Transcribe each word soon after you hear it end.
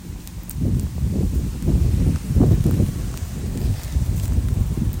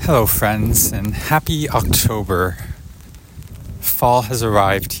Hello friends, and happy October. Fall has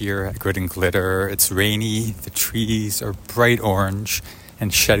arrived here at Grit and Glitter. It's rainy, the trees are bright orange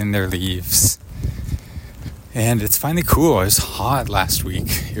and shedding their leaves. And it's finally cool. It was hot last week.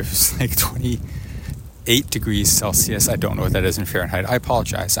 It was like 28 degrees Celsius. I don't know what that is in Fahrenheit. I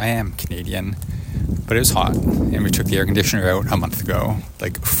apologize. I am Canadian. But it was hot, and we took the air conditioner out a month ago,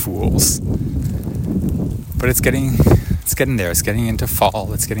 like fools. But it's getting there. It's getting into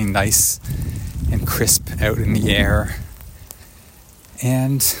fall. It's getting nice and crisp out in the air.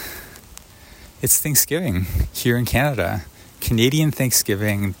 And it's Thanksgiving here in Canada. Canadian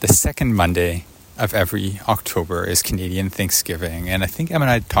Thanksgiving, the second Monday of every October is Canadian Thanksgiving. And I think Em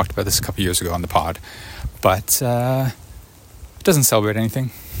and I talked about this a couple years ago on the pod. But it doesn't celebrate anything,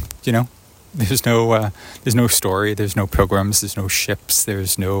 you know? There's no story, there's no pilgrims, there's no ships,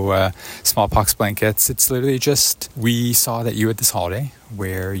 there's no smallpox blankets. It's literally just, we saw that you had this holiday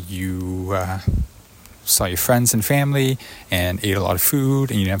where you saw your friends and family and ate a lot of food,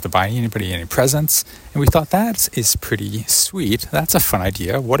 and you didn't have to buy anybody any presents. And we thought that is pretty sweet. That's a fun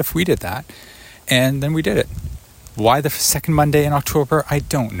idea. What if we did that? And then we did it. Why the second Monday in October? I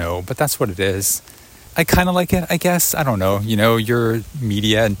don't know, but that's what it is. I kind of like it, I guess. I don't know. You know, your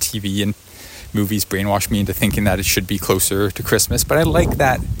media and TV and movies brainwash me into thinking that it should be closer to Christmas, but I like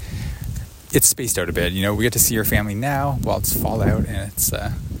that it's spaced out a bit. You know, we get to see our family now while it's fall out and it's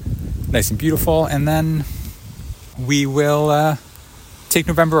nice and beautiful, and then we will take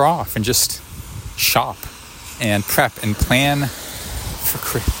November off and just shop and prep and plan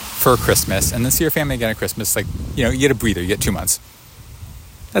for Christmas, and then see your family again at Christmas. Like, you know, you get a breather, you get 2 months.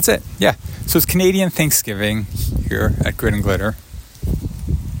 That's it. Yeah. So it's Canadian Thanksgiving here at Grit and Glitter.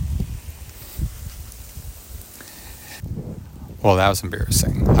 Well, that was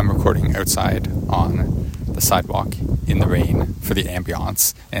embarrassing. I'm recording outside on the sidewalk in the rain for the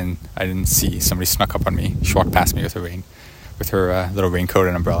ambiance, and I didn't see somebody snuck up on me. She walked past me with her little raincoat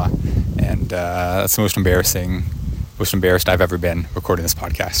and umbrella, and that's the most embarrassed I've ever been recording this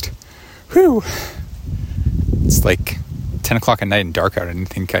podcast. Whew! It's like 10 o'clock at night and dark out. I didn't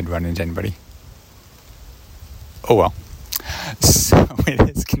think I'd run into anybody. Oh well. So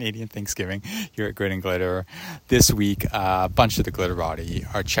it is Canadian Thanksgiving here at Grit and Glitter. This week, a bunch of the Glitterati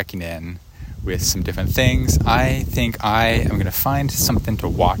are checking in with some different things. I think I am going to find something to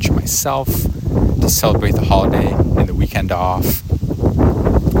watch myself to celebrate the holiday and the weekend off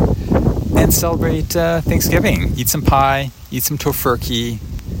and celebrate Thanksgiving. Eat some pie, eat some tofurkey,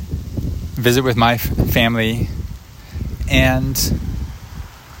 visit with my family, and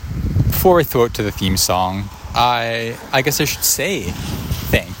before I throw it to the theme song, I guess I should say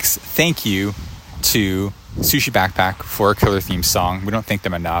thank you to Sushi Backpack for a killer theme song. We don't thank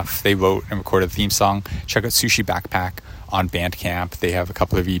them enough. They wrote and recorded the theme song. Check out Sushi Backpack on Bandcamp. They have a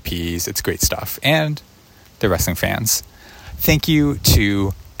couple of EPs. It's great stuff. And they're wrestling fans. Thank you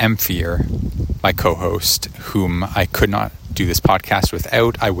to Fear, my co-host, whom I could not do this podcast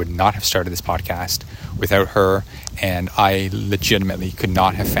without. I would not have started this podcast without her, and I legitimately could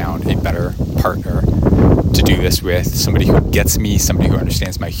not have found a better partner to do this with. Somebody who gets me, somebody who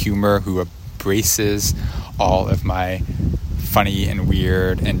understands my humor, who embraces all of my funny and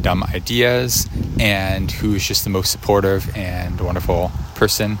weird and dumb ideas, and who is just the most supportive and wonderful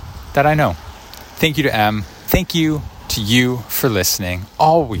person that I know. Thank you to Em. Thank you to you for listening,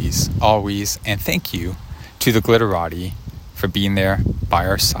 always, and thank you to the Glitterati for being there by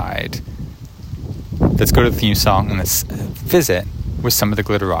our side. Let's go to the theme song and let's visit with some of the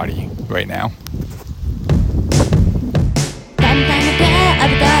Glitterati right now.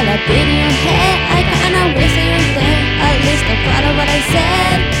 I've got a beat in your head. I kinda wish you were there. At least I'm proud of what I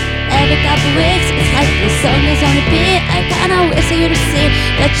said. Every couple weeks, it's like the song is on repeat. I kinda wish you to see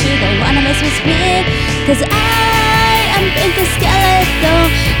that you don't wanna mess with me. Cause I am pink skeleton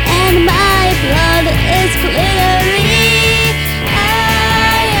and my blood is glittery.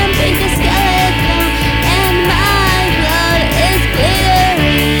 I am pink skeleton and my blood is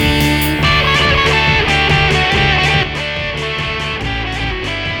glittery.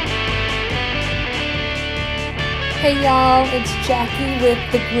 Hey y'all, it's Jacqui with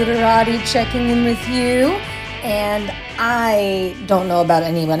the Glitterati checking in with you. And I don't know about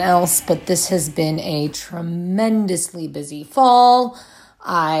anyone else, but this has been a tremendously busy fall.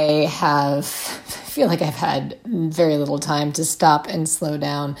 I feel like I've had very little time to stop and slow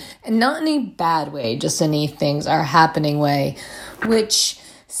down. And not in a bad way, just in a things are happening way, which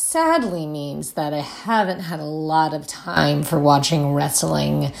sadly means that I haven't had a lot of time for watching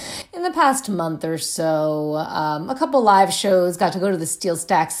wrestling in the past month or so. A couple live shows, got to go to the Steel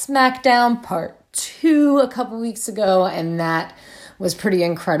Stack SmackDown Part 2 a couple weeks ago, and that was pretty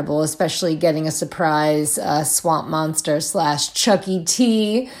incredible, especially getting a surprise Swamp Monster / Chuck E.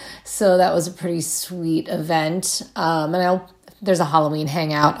 T. So that was a pretty sweet event. There's a Halloween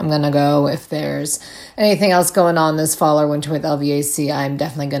hangout. I'm going to go. If there's anything else going on this fall or winter with LVAC, I'm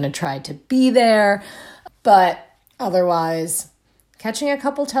definitely going to try to be there. But otherwise, catching a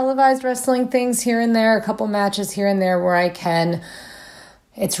couple televised wrestling things here and there, a couple matches here and there where I can.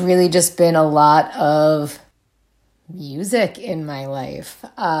 It's really just been a lot of music in my life.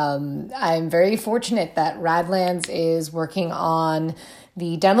 I'm very fortunate that Radlands is working on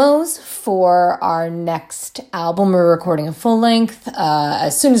the demos for our next album. We're recording a full length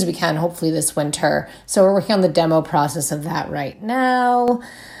as soon as we can, hopefully this winter. So we're working on the demo process of that right now.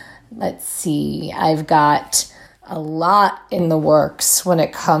 Let's see. I've got a lot in the works when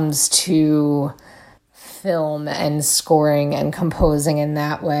it comes to film and scoring and composing in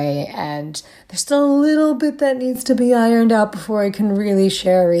that way. And there's still a little bit that needs to be ironed out before I can really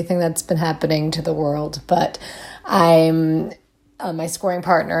share everything that's been happening to the world. But my scoring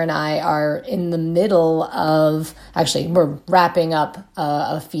partner and I are in the middle of, we're wrapping up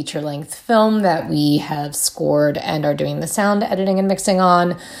a feature-length film that we have scored and are doing the sound editing and mixing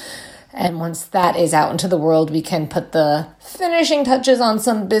on. And once that is out into the world, we can put the finishing touches on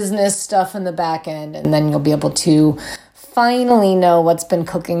some business stuff in the back end, and then you'll be able to finally know what's been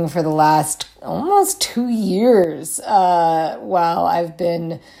cooking for the last almost 2 years while I've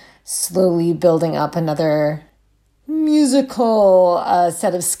been slowly building up another musical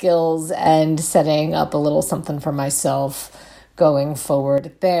set of skills and setting up a little something for myself going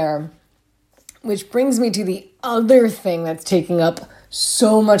forward there. Which brings me to the other thing that's taking up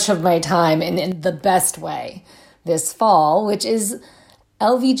so much of my time in the best way this fall, which is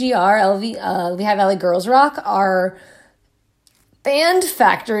LVGR, Lehigh Valley Girls Rock. Our Band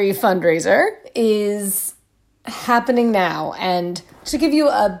Factory fundraiser is happening now. And to give you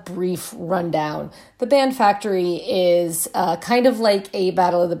a brief rundown, the Band Factory is kind of like a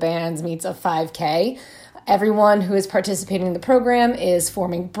Battle of the Bands meets a 5K. Everyone who is participating in the program is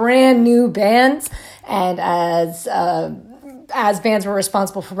forming brand new bands, and as bands, we're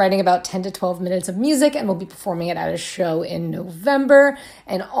responsible for writing about 10 to 12 minutes of music, and we'll be performing it at a show in November.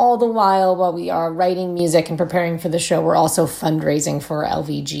 And all the while we are writing music and preparing for the show, we're also fundraising for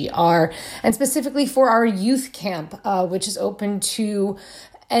LVGR, and specifically for our youth camp, which is open to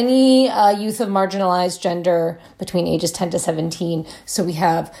any youth of marginalized gender between ages 10 to 17. So we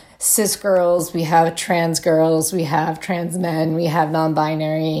have cis girls, we have trans girls, we have trans men, we have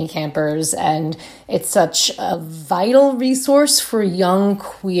non-binary campers, and it's such a vital resource for young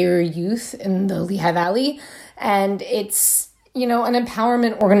queer youth in the Lehigh Valley. And it's, an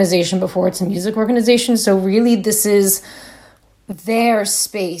empowerment organization before it's a music organization. So really this is their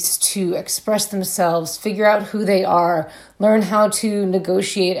space to express themselves, figure out who they are, learn how to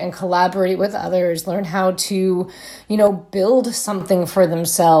negotiate and collaborate with others, learn how to, build something for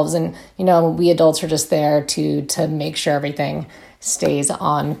themselves. And, we adults are just there to make sure everything stays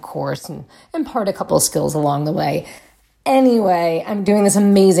on course and impart a couple of skills along the way. Anyway, I'm doing this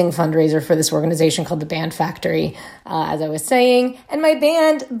amazing fundraiser for this organization called the Band Factory, as I was saying. And my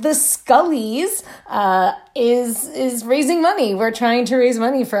band, the Scullies, is raising money. We're trying to raise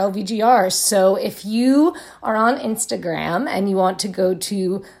money for LVGR. So if you are on Instagram and you want to go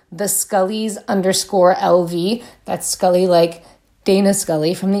to the Scullies_LV, that's Scully like Dana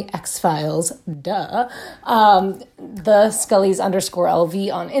Scully from the X-Files, duh. The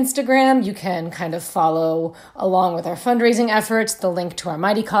Scullies_LV on Instagram. You can kind of follow along with our fundraising efforts. The link to our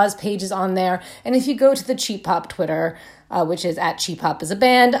Mighty Cause page is on there. And if you go to the Cheap Pop Twitter, which is at Cheap Pop is a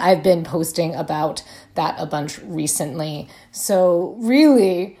band, I've been posting about that a bunch recently. So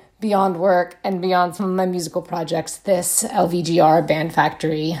really, beyond work and beyond some of my musical projects, this LVGR Band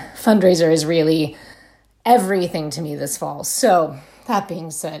Factory fundraiser is really everything to me this fall. So that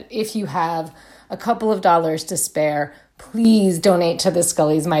being said, if you have a couple of dollars to spare, please donate to the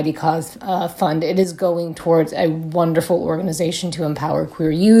Scully's Mighty Cause Fund. It is going towards a wonderful organization to empower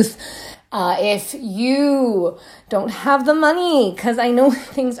queer youth. If you don't have the money, because I know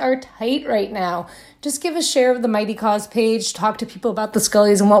things are tight right now, just give a share of the Mighty Cause page, talk to people about the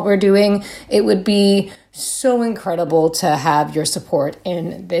Scullies and what we're doing. It would be so incredible to have your support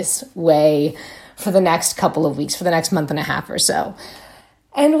in this way for the next couple of weeks, for the next month and a half or so.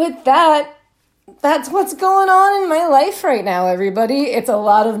 And with that, that's what's going on in my life right now, everybody. It's a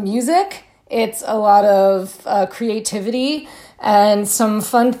lot of music. It's a lot of creativity and some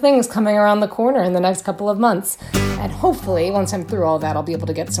fun things coming around the corner in the next couple of months. And hopefully, once I'm through all that, I'll be able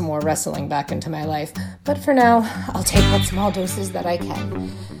to get some more wrestling back into my life. But for now, I'll take what small doses that I can.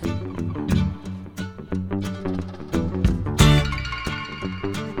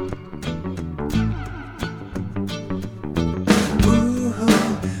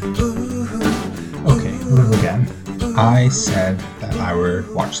 I said that I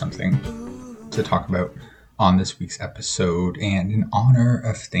would watch something to talk about on this week's episode, and in honor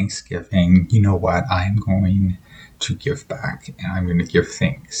of Thanksgiving, you know what? I'm going to give back, and I'm going to give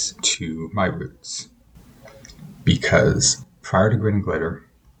thanks to my roots. Because prior to Grit and Glitter,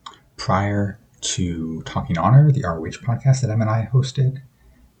 prior to Talking Honor, the ROH podcast that Em and I hosted,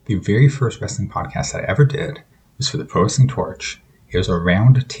 the very first wrestling podcast that I ever did was for the Pro Wrestling Torch. It was a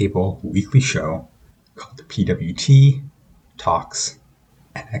round table weekly show called the PWT Talks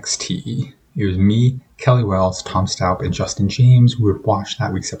NXT. It was me, Kelly Wells, Tom Staup, and Justin James. We would watch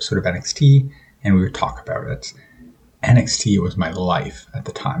that week's episode of NXT, and we would talk about it. NXT was my life at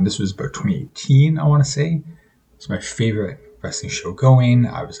the time. This was about 2018, I want to say. It was my favorite wrestling show going.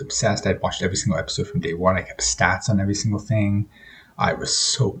 I was obsessed. I'd watched every single episode from day one. I kept stats on every single thing. I was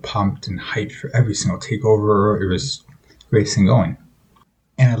so pumped and hyped for every single takeover. It was the greatest thing going.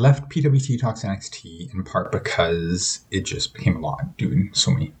 And I left PWT Talks NXT in part because it just became a lot doing so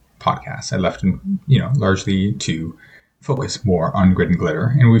many podcasts. I left them, largely to focus more on Grit and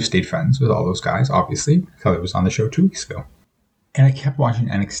Glitter. And we've stayed friends with all those guys, obviously. Kelly was on the show 2 weeks ago. And I kept watching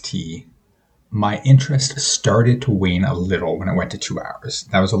NXT. My interest started to wane a little when I went to 2 hours.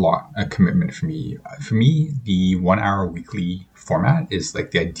 That was a commitment for me. For me, the 1 hour weekly format is like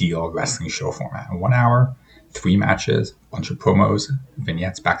the ideal wrestling show format. 1 hour, 3 matches, a bunch of promos,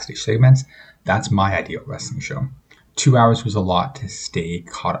 vignettes, backstage segments. That's my ideal wrestling show. 2 hours was a lot to stay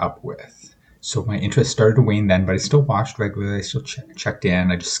caught up with. So my interest started to wane then, but I still watched regularly. I still checked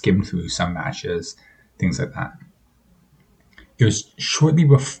in. I just skimmed through some matches, things like that. It was shortly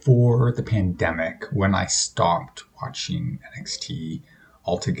before the pandemic when I stopped watching NXT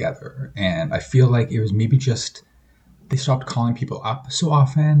altogether. And I feel like it was maybe just they stopped calling people up so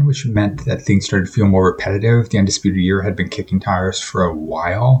often, which meant that things started to feel more repetitive. The Undisputed Era had been kicking tires for a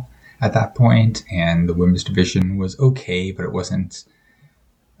while at that point, and the women's division was okay, but it wasn't,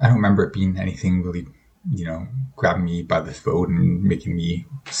 I don't remember it being anything really, grabbing me by the throat and making me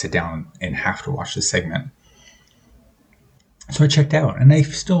sit down and have to watch the segment. So I checked out, and I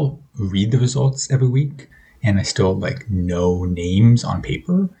still read the results every week, and I still know names on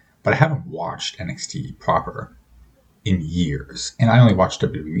paper, but I haven't watched NXT proper in years. And I only watch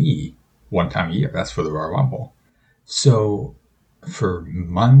WWE 1 time a year. That's for the Royal Rumble. So for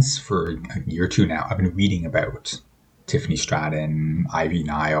months, for a year or 2 now, I've been reading about Tiffany Stratton, Ivy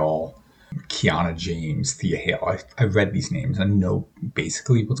Nile, Kiana James, Thea Hale. I've read these names. I know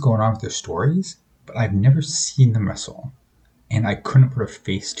basically what's going on with their stories, but I've never seen them wrestle. And I couldn't put a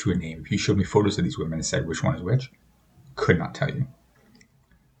face to a name. If you showed me photos of these women and said which one is which, could not tell you.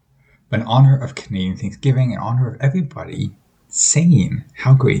 But in honor of Canadian Thanksgiving, in honor of everybody saying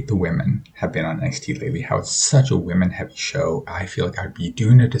how great the women have been on NXT lately, how it's such a women-heavy show, I feel like I'd be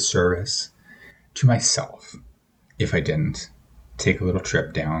doing a disservice to myself if I didn't take a little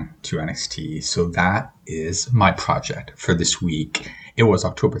trip down to NXT. So that is my project for this week. It was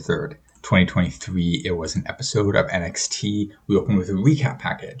October 3rd, 2023. It was an episode of NXT. We opened with a recap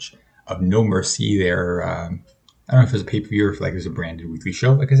package of No Mercy, their I don't know if it was a pay-per-view or if it was a branded weekly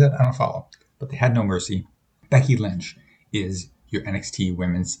show. Like I said, I don't follow. But they had No Mercy. Becky Lynch is your NXT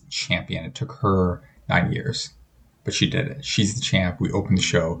Women's Champion. It took her 9 years, but she did it. She's the champ. We opened the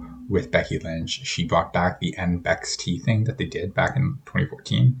show with Becky Lynch. She brought back the NXT thing that they did back in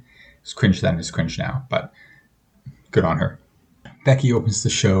 2014. It's cringe then, it's cringe now, but good on her. Becky opens the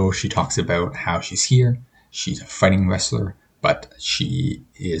show. She talks about how she's here. She's a fighting wrestler, but she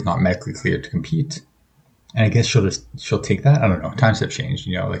is not medically cleared to compete. And I guess she'll take that. I don't know. Times have changed,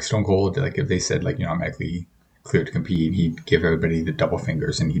 like Stone Cold, if they said you're not medically cleared to compete, he'd give everybody the double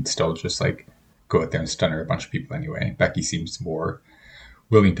fingers and he'd still just go out there and stun a bunch of people anyway. Becky seems more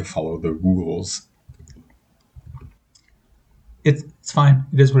willing to follow the rules. It's fine.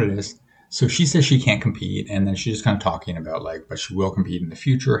 It is what it is. So she says she can't compete, and then she's just kind of talking about but she will compete in the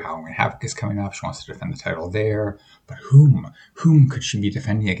future. Halloween Havoc is coming up. She wants to defend the title there. But whom could she be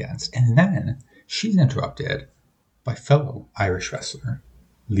defending against? And then she's interrupted by fellow Irish wrestler,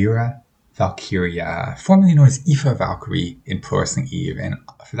 Lyra Valkyria, formerly known as Aoife Valkyrie in Pro Wrestling Eve. And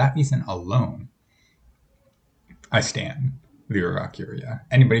for that reason alone, I stan Lyra Valkyria.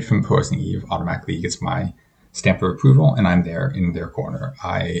 Anybody from Pro Wrestling Eve automatically gets my stamp of approval, and I'm there in their corner.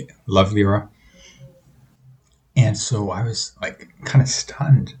 I love Lyra. And so I was kind of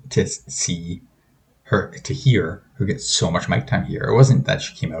stunned to see her, to hear her get so much mic time here. It wasn't that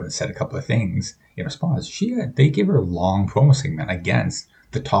she came out and said a couple of things in response. They gave her a long promo segment against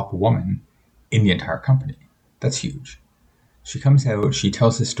the top woman in the entire company. That's huge. She comes out, she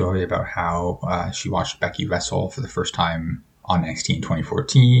tells this story about how she watched Becky wrestle for the first time on NXT in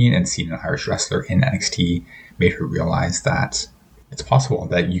 2014 and seeing an Irish wrestler in NXT made her realize that it's possible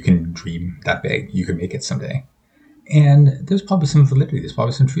that you can dream that big, you can make it someday. And there's probably some validity, there's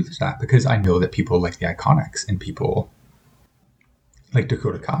probably some truth to that, because I know that people like the Iconics and people like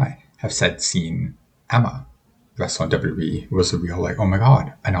Dakota Kai have said seeing Emma wrestle in WWE was a real like, oh my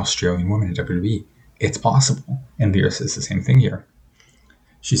God, an Australian woman in WWE. It's possible. And Lyra says the same thing here.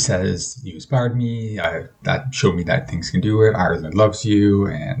 She says, you inspired me. That showed me that things can do it. Ireland loves you.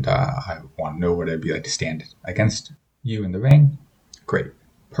 And I want to know what it'd be like to stand against you in the ring. Great.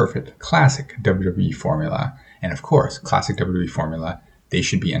 Perfect. Classic WWE formula. And of course, classic WWE formula, they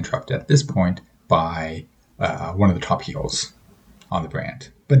should be interrupted at this point by one of the top heels on the brand.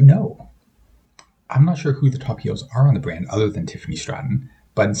 But no, I'm not sure who the top heels are on the brand other than Tiffany Stratton.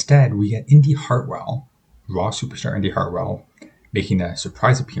 But instead, we get Indy Hartwell, Raw superstar Indy Hartwell, making a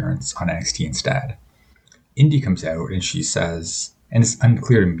surprise appearance on NXT instead. Indy comes out and she says, and it's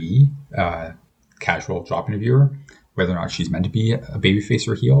unclear to me, casual drop interviewer, whether or not she's meant to be a babyface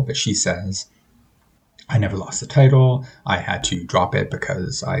or heel, but she says, I never lost the title. I had to drop it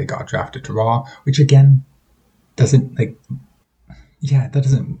because I got drafted to Raw, which again, doesn't that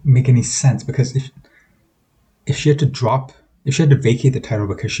doesn't make any sense, because if she had to vacate the title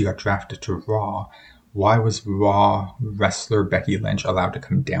because she got drafted to Raw, why was Raw wrestler Becky Lynch allowed to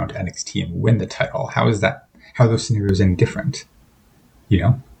come down to NXT and win the title? How are those scenarios any different? You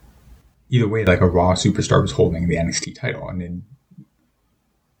know? Either way, like a Raw superstar was holding the NXT title. And in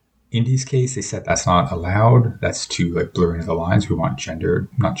Indy's case, they said that's not allowed. That's to like blur into the lines. We want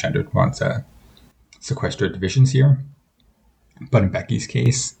sequestered divisions here. But in Becky's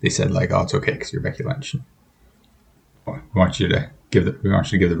case, they said like, oh, it's okay because you're Becky Lynch. We want you to give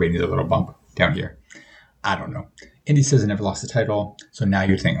the ratings a little bump down here. I don't know. Indy says I never lost the title. So now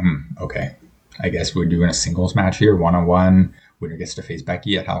you're thinking, okay, I guess we're doing a singles match here, one-on-one. Winner gets to face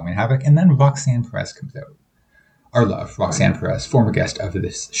Becky at Halloween Havoc. And then Roxanne Perez comes out. Our love, Roxanne Perez, former guest of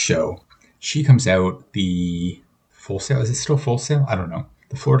this show. She comes out, the Full Sail. Is it still Full Sail? I don't know.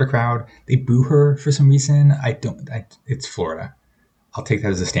 The Florida crowd, they boo her for some reason. It's Florida. I'll take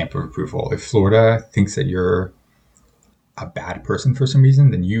that as a stamp of approval. If Florida thinks that you're a bad person for some reason,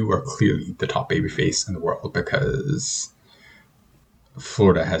 then you are clearly the top babyface in the world, because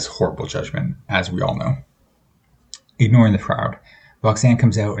Florida has horrible judgment, as we all know. Ignoring the crowd, Roxanne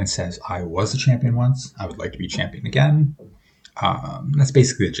comes out and says, I was a champion once. I would like to be champion again. That's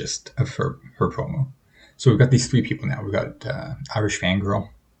basically the gist of her promo. So we've got these three people now. We've got Irish fangirl,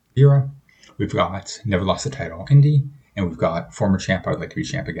 Lyra. We've got never lost the title, Indy. And we've got former champ, I would like to be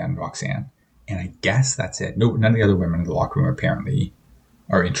champ again, Roxanne. And I guess that's it. No, none of the other women in the locker room apparently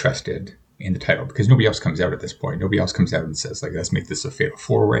are interested in the title, because nobody else comes out at this point. Nobody else comes out and says, like, let's make this a fatal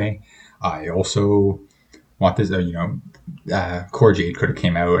four-way. I also want this, Cora Jade could have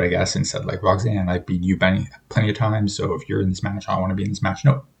came out, I guess, and said, like, Roxanne, I've beat you plenty of times, so if you're in this match, I want to be in this match.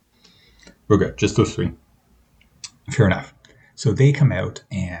 No, we're good. Just those three. Fair enough. So they come out,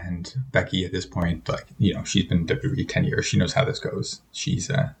 and Becky at this point, like, she's been in WWE 10 years. She knows how this goes.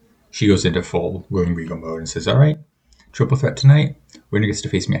 She goes into full William Regal mode and says, all right, triple threat tonight. Winner gets to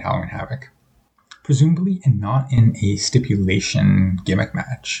face me at Halloween Havoc. Presumably, and not in a stipulation gimmick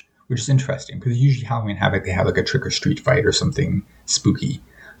match, which is interesting, because usually Halloween Havoc, they have like a trick or street fight or something spooky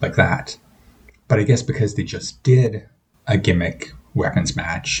like that. But I guess because they just did a gimmick weapons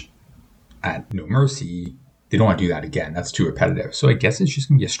match at No Mercy, they don't want to do that again. That's too repetitive. So I guess it's just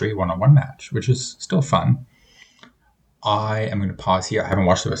going to be a straight one-on-one match, which is still fun. I am going to pause here. I haven't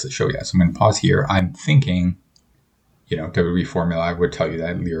watched the rest of the show yet, so I'm going to pause here. I'm thinking, WWE formula, I would tell you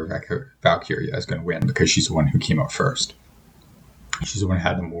that Lyra Valkyria is going to win because she's the one who came out first. She's the one who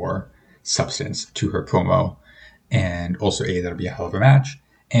had the more substance to her promo. And also, A, that'll be a hell of a match.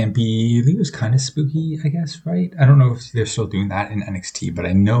 And B, Lyra's kind of spooky, I guess, right? I don't know if they're still doing that in NXT, but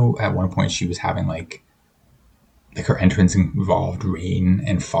I know at one point she was having like her entrance involved rain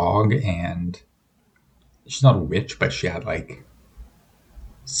and fog, and she's not a witch, but she had like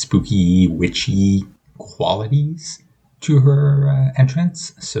spooky, witchy qualities to her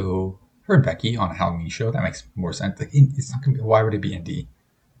entrance. So her and Becky on a Halloween show, that makes more sense. Like, it's not gonna be, why would it be Indy?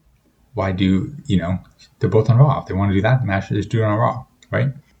 Why do, they're both on Raw. If they want to do that, the match, just do it on Raw,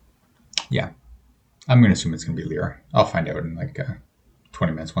 right? Yeah. I'm going to assume it's going to be Lyra. I'll find out in like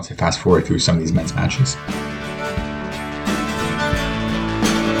 20 minutes once I fast forward through some of these men's matches.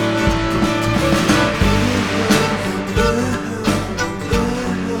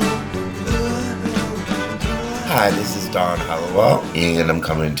 Hi, this is Don Hallowell, and I'm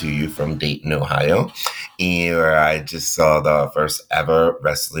coming to you from Dayton, Ohio. where I just saw the first ever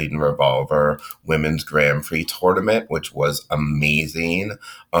Wrestling Revolver Women's Grand Prix tournament, which was amazing.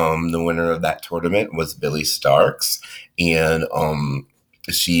 The winner of that tournament was Billy Starks, and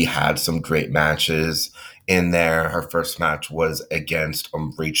she had some great matches in there. Her first match was against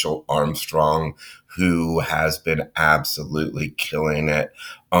Rachel Armstrong, who has been absolutely killing it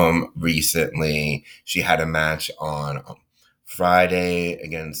recently. She had a match on Friday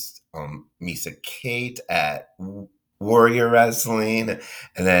against Misa Kate at Warrior Wrestling,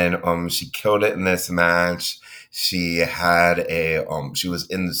 and then she killed it in this match. She had she was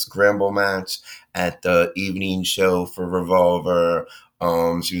in the scramble match at the evening show for Revolver.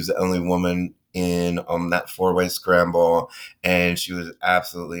 She was the only woman in that four-way scramble, and she was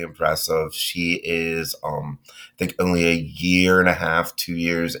absolutely impressive. She is I think only a year and a half, 2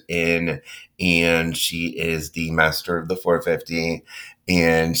 years in, and she is the master of the 450,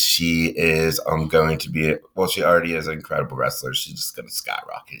 and she is going to be, well, she already is an incredible wrestler. She's just going to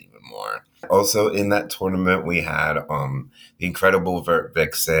skyrocket even more. Also in that tournament, we had the incredible Vert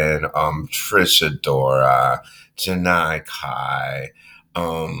Vixen, Trisha Dora, Janai Kai,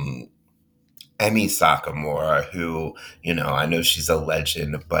 Emi Sakamura, who, I know she's a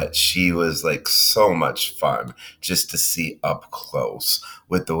legend, but she was like so much fun just to see up close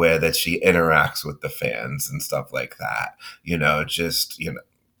with the way that she interacts with the fans and stuff like that.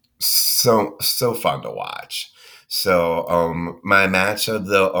 So fun to watch. So my match of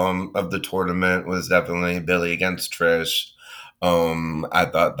the tournament was definitely Billy against Trish. I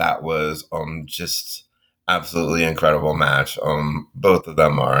thought that was just absolutely incredible match. Both of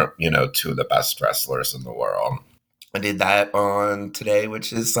them are, two of the best wrestlers in the world. I did that on today,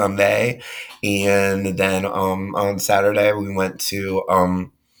 which is Sunday, and then on Saturday we went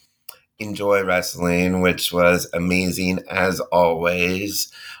to Enjoy Wrestling, which was amazing as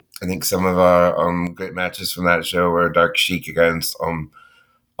always. I think some of our great matches from that show were Dark Sheik against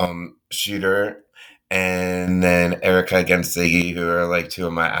Shooter, and then Erica against Ziggy, who are like two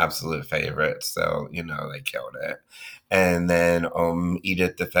of my absolute favorites. So, they killed it. And then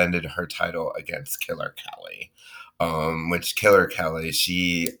Edith defended her title against Killer Kelly, which Killer Kelly,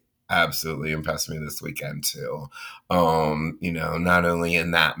 she absolutely impressed me this weekend too. Not only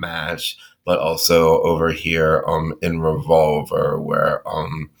in that match, but also over here in Revolver, where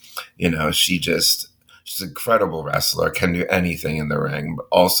she's an incredible wrestler, can do anything in the ring, but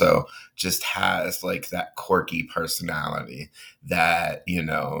also just has like that quirky personality that,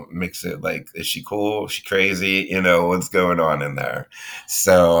 makes it like, is she cool? Is she crazy? What's going on in there?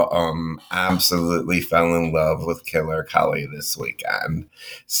 So absolutely fell in love with Killer Kelly this weekend.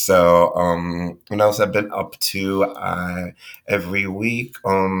 So what else I've been up to every week,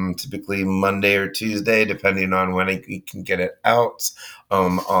 typically Monday or Tuesday, depending on when I can get it out,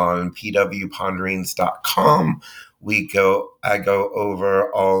 on pwponderings.com. I go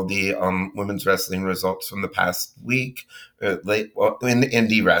over all the women's wrestling results from the past week, in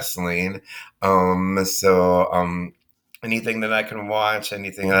indie wrestling. Anything that I can watch,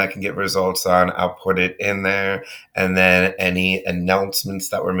 anything that I can get results on, I'll put it in there. And then any announcements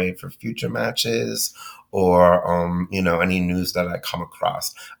that were made for future matches, or any news that I come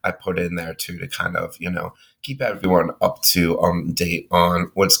across, I put in there too, to kind of keep everyone up to date on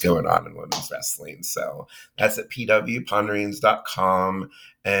what's going on in women's wrestling. So that's at pwponderings.com,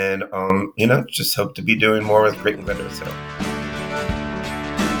 and just hope to be doing more with Great and Glitter. So.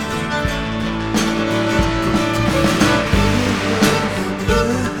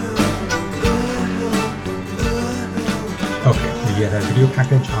 Okay, we get a video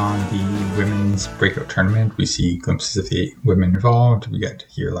package on the women's breakout tournament. We see glimpses of the women involved. We get to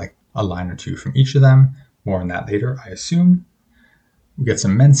hear like a line or two from each of them. More on that later, I assume. We get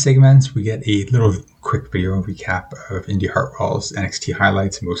some men's segments. We get a little quick video recap of Indy Hartwell's NXT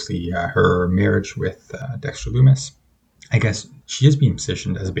highlights, mostly her marriage with Dexter Lumis. I guess she is being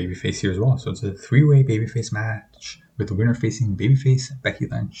positioned as a babyface here as well. So it's a three-way babyface match with the winner facing babyface Becky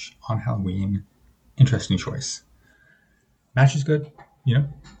Lynch on Halloween. Interesting choice. Match is good.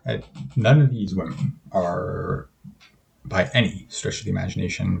 None of these women are, by any stretch of the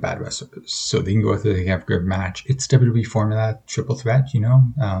imagination, bad wrestlers. So they can go out there, they have a good match. It's WWE formula, triple threat,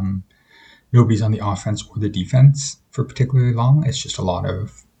 Nobody's on the offense or the defense for particularly long. It's just a lot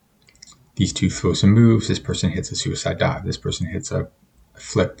of these two throw some moves. This person hits a suicide dive. This person hits a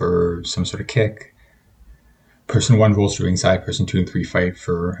flip or some sort of kick. Person one rolls to ringside. Person 2 and 3 fight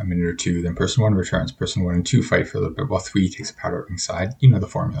for a minute or two. Then person 1 returns. Person 1 and 2 fight for a little bit while 3 takes a powder at ringside. You know the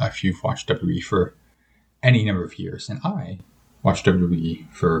formula if you've watched WWE for any number of years. And I watched WWE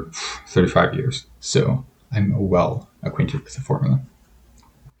for 35 years. So I'm well acquainted with the formula.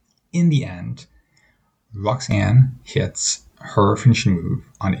 In the end, Roxanne hits her finishing move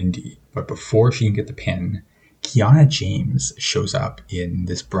on Indy, but before she can get the pin, Kiana James shows up in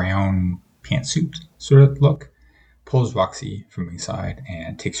this brown pantsuit sort of look, pulls Roxy from ringside,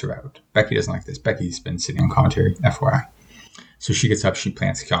 and takes her out. Becky doesn't like this. Becky's been sitting on commentary, FYI. So she gets up, she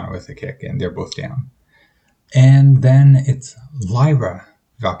plants Kiana with a kick, and they're both down. And then it's Lyra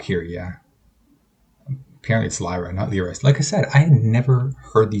Valkyria. Apparently it's Lyra, not Lyra. Like I said, I had never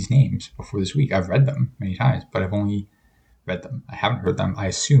heard these names before this week. I've read them many times, but I've only read them. I haven't heard them. I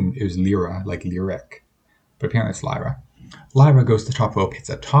assumed it was Lyra, like lyric. But apparently it's Lyra. Lyra goes to the top rope, hits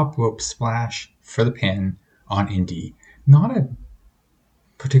a top rope splash for the pin on Indy. Not a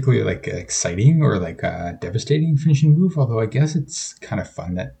particularly like exciting or like a devastating finishing move, although I guess it's kind of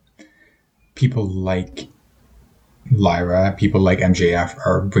fun that people like Lyra, people like MJF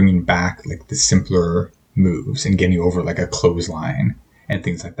are bringing back like the simpler moves and getting over like a clothesline and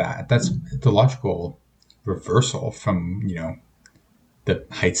things like that. That's the logical reversal from, the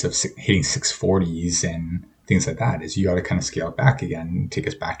heights of hitting 640s and things like that, is you got to kind of scale it back again and take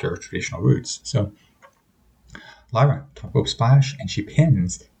us back to our traditional roots. So Lyra, top rope splash, and she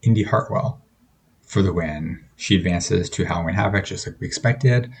pins Indy Hartwell for the win. She advances to Halloween Havoc just like we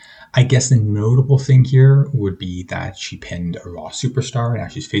expected. I guess the notable thing here would be that she pinned a Raw superstar. Now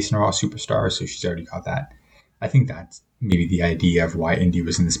she's facing a Raw superstar, so she's already got that. I think that's maybe the idea of why Indy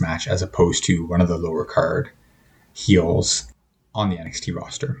was in this match as opposed to one of the lower card heels on the NXT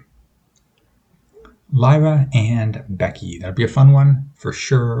roster. Lyra and Becky. That'll be a fun one for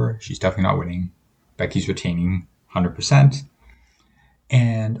sure. She's definitely not winning. Becky's retaining 100%.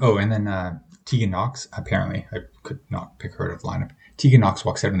 And then Tegan Knox, apparently, I could not pick her out of the lineup. Tegan Knox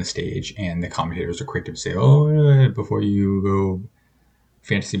walks out on the stage, and the commentators are quick to say, before you go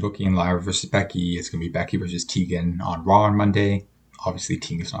fantasy booking Lyra versus Becky, it's going to be Becky versus Tegan on Raw on Monday. Obviously,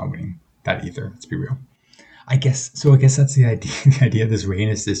 Tegan's not winning that either. Let's be real. I guess that's the idea. The idea of this reign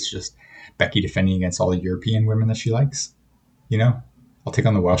is this just Becky defending against all the European women that she likes. I'll take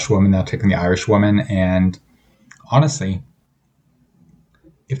on the Welsh woman, I'll take on the Irish woman, and honestly,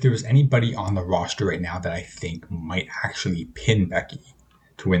 if there was anybody on the roster right now that I think might actually pin Becky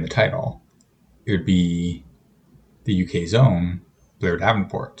to win the title, it would be the UK's own Blair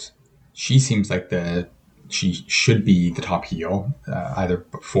Davenport. She seems like she should be the top heel, either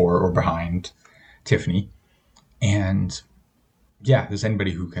before or behind Tiffany. And yeah, if there's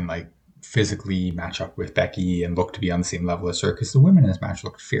anybody who can like physically match up with Becky and look to be on the same level as her, because the women in this match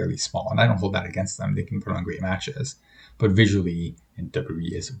looked fairly small, and I don't hold that against them. They can put on great matches. But visually, and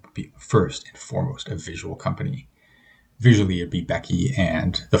WWE is first and foremost a visual company. Visually, it'd be Becky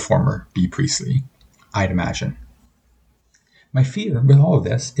and the former Bea Priestley, I'd imagine. My fear with all of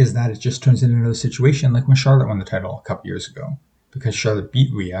this is that it just turns into another situation like when Charlotte won the title a couple years ago. Because Charlotte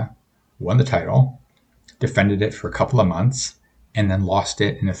beat Rhea, won the title, defended it for a couple of months, and then lost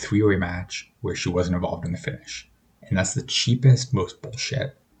it in a three-way match where she wasn't involved in the finish. And that's the cheapest, most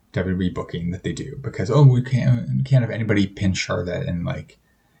bullshit WWE booking that they do, because we can't have anybody pin Charlotte, and like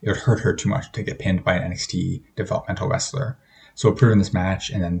it would hurt her too much to get pinned by an NXT developmental wrestler. So we'll put her in this match,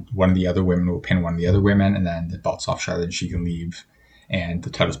 and then one of the other women will pin one of the other women, and then the belt's off Charlotte and she can leave, and the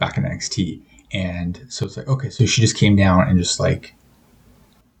title's back in NXT. And so it's like, okay, so she just came down and just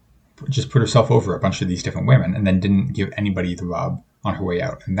put herself over a bunch of these different women, and then didn't give anybody the rub on her way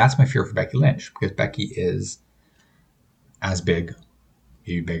out. And that's my fear for Becky Lynch, because Becky is as big,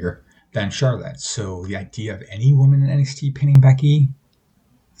 maybe bigger, than Charlotte. So the idea of any woman in NXT pinning Becky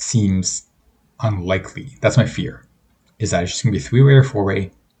seems unlikely. That's my fear, is that it's just going to be a three-way or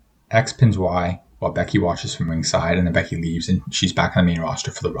four-way. X pins Y while Becky watches from ringside, and then Becky leaves and she's back on the main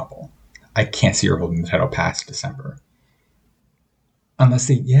roster for the Rumble. I can't see her holding the title past December.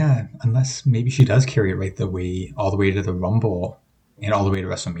 Unless maybe she does carry it all the way to the Rumble and all the way to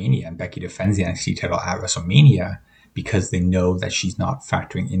WrestleMania, and Becky defends the NXT title at WrestleMania because they know that she's not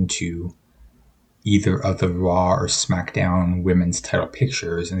factoring into either of the Raw or SmackDown women's title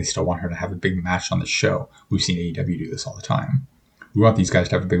pictures, and they still want her to have a big match on the show. We've seen AEW do this all the time. We want these guys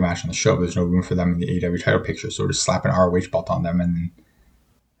to have a big match on the show, but there's no room for them in the AEW title picture, so just slap an ROH belt on them and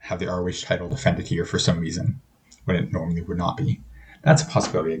have the ROH title defended here for some reason when it normally would not be. That's a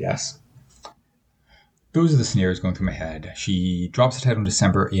possibility, I guess. Those are the scenarios going through my head. She drops the title in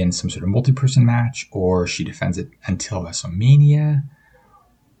December in some sort of multi-person match, or she defends it until WrestleMania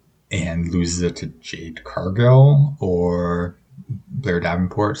and loses it to Jade Cargill or Blair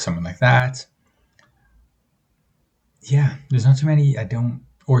Davenport, someone like that. Yeah, there's not too many.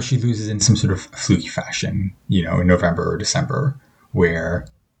 Or she loses in some sort of fluky fashion, in November or December, where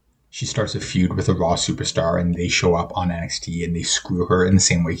she starts a feud with a Raw superstar, and they show up on NXT and they screw her in the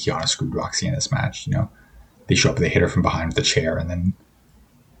same way Kiana screwed Roxy in this match. They show up, they hit her from behind with a chair, and then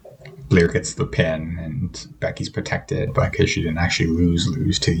Blair gets the pin, and Becky's protected because she didn't actually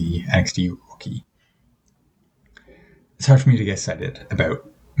lose to the NXT rookie. It's hard for me to get excited about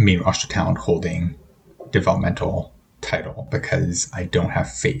main roster talent holding developmental title because I don't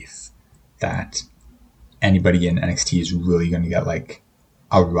have faith that anybody in NXT is really going to get like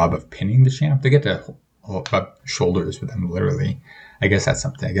a rub of pinning the champ. They get to rub shoulders with them, literally. I guess that's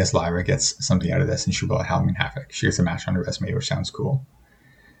something. I guess Lyra gets something out of this, and she will at Halloween Havoc. She gets a match on her resume, which sounds cool.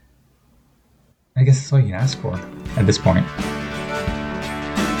 I guess that's all you can ask for at this point.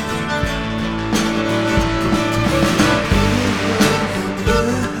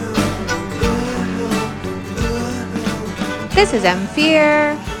 This is M.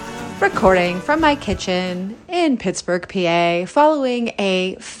 Fear, recording from my kitchen in Pittsburgh, PA, following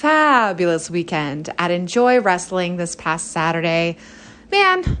a fabulous weekend at Enjoy Wrestling this past Saturday.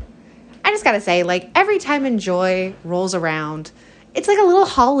 Man, I just gotta say, every time Enjoy rolls around, it's like a little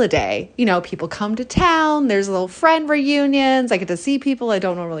holiday. People come to town, there's little friend reunions, I get to see people I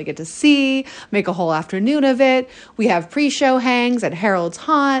don't normally get to see, make a whole afternoon of it. We have pre-show hangs at Harold's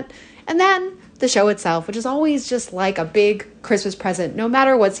Haunt, and then the show itself, which is always just like a big Christmas present, no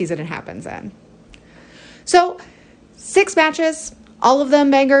matter what season it happens in. So, 6 matches, all of them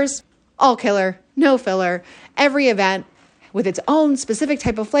bangers, all killer, no filler, every event with its own specific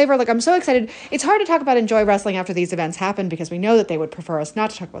type of flavor. I'm so excited. It's hard to talk about Enjoy Wrestling after these events happen because we know that they would prefer us not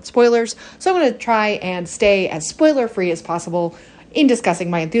to talk about spoilers. So I'm going to try and stay as spoiler-free as possible in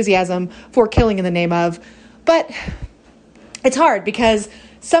discussing my enthusiasm for Killing in the Name of. But it's hard because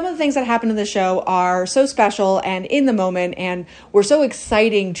some of the things that happen in the show are so special and in the moment and were so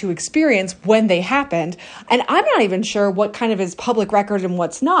exciting to experience when they happened. And I'm not even sure what kind of is public record and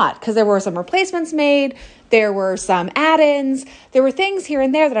what's not, because there were some replacements made, there were some add-ins, there were things here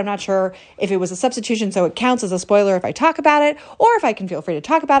and there that I'm not sure if it was a substitution so it counts as a spoiler if I talk about it, or if I can feel free to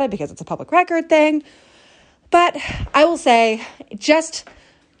talk about it because it's a public record thing. But I will say, just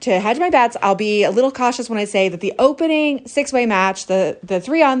to hedge my bets, I'll be a little cautious when I say that the opening 6-way match, the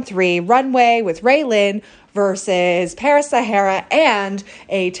 3-on-3 runway with Ray Lynn versus Paris Sahara and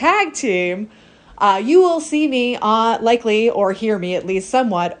a tag team, you will see me likely, or hear me at least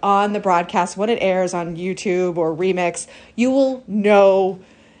somewhat, on the broadcast when it airs on YouTube or Remix. You will know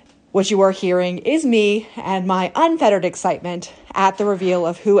what you are hearing is me and my unfettered excitement at the reveal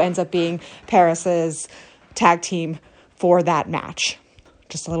of who ends up being Paris's tag team for that match.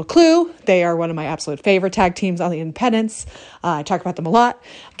 Just a little clue, they are one of my absolute favorite tag teams on the independents. I talk about them a lot,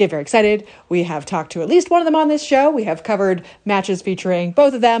 get very excited. We have talked to at least one of them on this show. We have covered matches featuring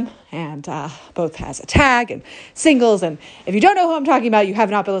both of them, and both as a tag and singles. And if you don't know who I'm talking about, you have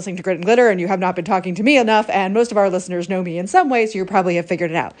not been listening to Grit and Glitter, and you have not been talking to me enough, and most of our listeners know me in some way, so you probably have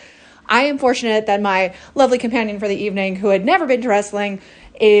figured it out. I am fortunate that my lovely companion for the evening, who had never been to wrestling,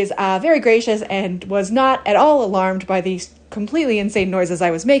 is very gracious and was not at all alarmed by the completely insane noises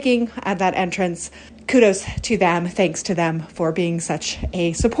I was making at that entrance. Kudos to them. Thanks to them for being such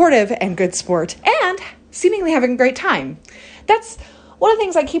a supportive and good sport and seemingly having a great time. That's one of the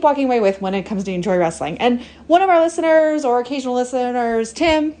things I keep walking away with when it comes to Enjoy Wrestling. And one of our listeners or occasional listeners,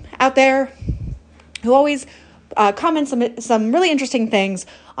 Tim, out there, who always comments some really interesting things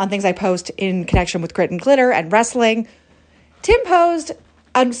on things I post in connection with Grit and Glitter and wrestling. Tim posed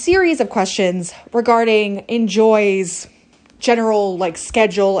a series of questions regarding Enjoy's general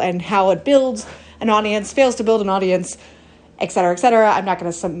schedule and how it builds an audience, fails to build an audience, etc., etc. I'm not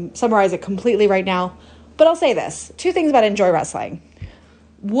going to summarize it completely right now, but I'll say this. 2 things about Enjoy Wrestling.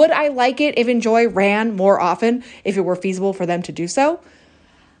 Would I like it if Enjoy ran more often, if it were feasible for them to do so?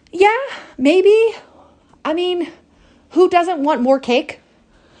 Yeah, maybe. I mean, who doesn't want more cake?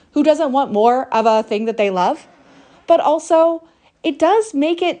 Who doesn't want more of a thing that they love? But also, it does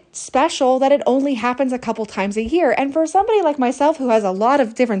make it special that it only happens a couple times a year. And for somebody like myself who has a lot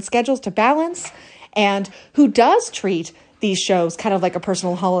of different schedules to balance and who does treat these shows kind of like a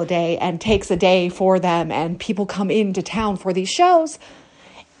personal holiday and takes a day for them and people come into town for these shows,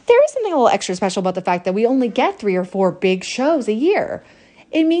 there is something a little extra special about the fact that we only get 3 or 4 big shows a year.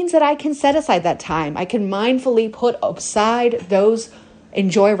 It means that I can set aside that time. I can mindfully put aside those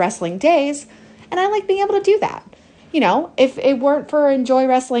Enjoy Wrestling days, and I like being able to do that. If it weren't for Enjoy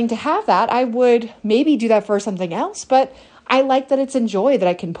Wrestling to have that, I would maybe do that for something else, but I like that it's Enjoy, that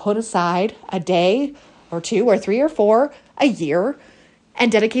I can put aside a day or 2 or 3 or 4 a year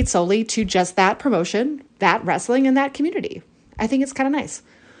and dedicate solely to just that promotion, that wrestling, and that community. I think it's kind of nice.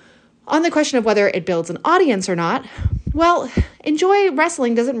 On the question of whether it builds an audience or not, Well, Enjoy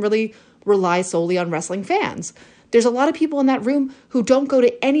Wrestling doesn't really rely solely on wrestling fans. There's a lot of people in that room who don't go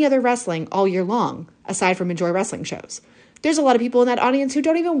to any other wrestling all year long, aside from Enjoy Wrestling shows. There's a lot of people in that audience who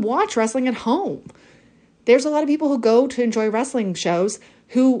don't even watch wrestling at home. There's a lot of people who go to Enjoy Wrestling shows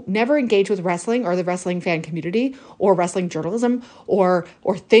who never engage with wrestling or the wrestling fan community or wrestling journalism or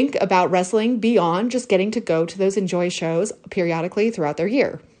think about wrestling beyond just getting to go to those Enjoy shows periodically throughout their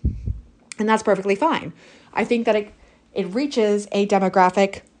year. And that's perfectly fine. I think that it reaches a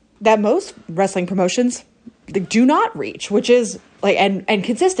demographic that most wrestling promotions do not reach, which is and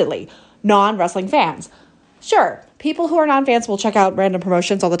consistently non-wrestling fans. Sure, people who are non-fans will check out random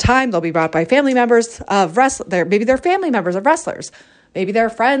promotions all the time. They'll be brought by family members of maybe they're family members of wrestlers. Maybe they're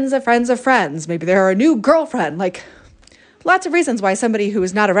friends of friends of friends. Maybe they're a new girlfriend. Lots of reasons why somebody who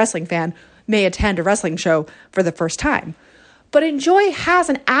is not a wrestling fan may attend a wrestling show for the first time. But Enjoy has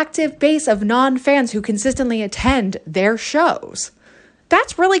an active base of non-fans who consistently attend their shows.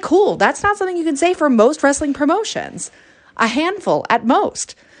 That's really cool. That's not something you can say for most wrestling promotions. A handful at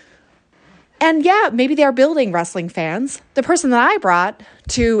most. And yeah, maybe they're building wrestling fans. The person that I brought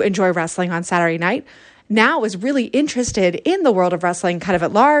to Enjoy Wrestling on Saturday night now is really interested in the world of wrestling kind of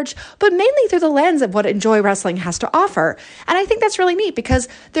at large, but mainly through the lens of what Enjoy Wrestling has to offer. And I think that's really neat because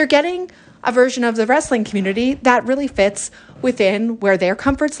they're getting a version of the wrestling community that really fits within where their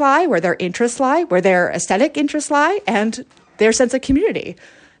comforts lie, where their interests lie, where their aesthetic interests lie, and their sense of community.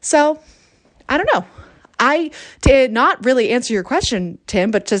 So, I don't know. I did not really answer your question,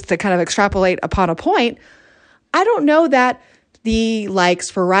 Tim, but just to kind of extrapolate upon a point, I don't know that the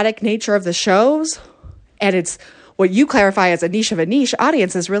sporadic nature of the shows and it's what you clarify as a niche of a niche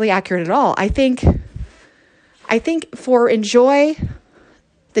audience is really accurate at all. I think for Enjoy,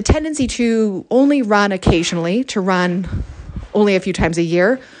 the tendency to only run occasionally, to run only a few times a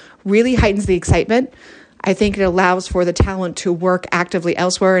year, really heightens the excitement. I think it allows for the talent to work actively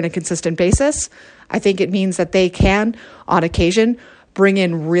elsewhere on a consistent basis. I think it means that they can, on occasion, bring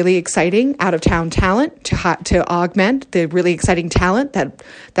in really exciting out-of-town talent to augment the really exciting talent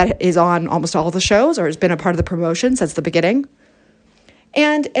that is on almost all the shows or has been a part of the promotion since the beginning.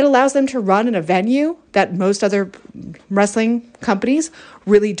 And it allows them to run in a venue that most other wrestling companies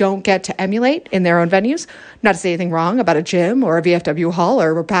really don't get to emulate in their own venues. Not to say anything wrong about a gym or a VFW hall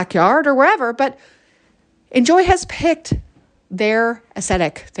or a backyard or wherever, but Enjoy has picked their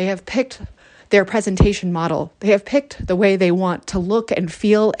aesthetic. They have picked their presentation model. They have picked the way they want to look and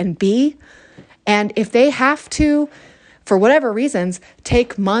feel and be. And if they have to, for whatever reasons,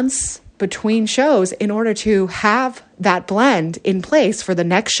 take months between shows in order to have that blend in place for the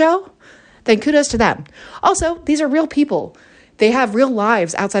next show, then kudos to them. Also, these are real people. They have real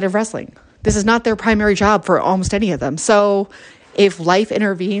lives outside of wrestling. This is not their primary job for almost any of them. So if life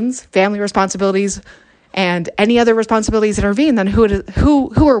intervenes, family responsibilities, and any other responsibilities intervene, then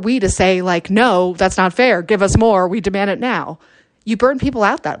who are we to say, no, that's not fair. Give us more. We demand it now. You burn people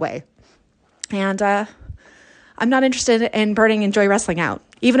out that way. And I'm not interested in burning Enjoy Wrestling out.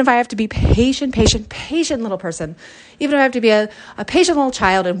 Even if I have to be patient little person, even if I have to be a patient little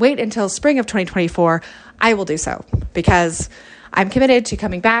child and wait until spring of 2024, I will do so because I'm committed to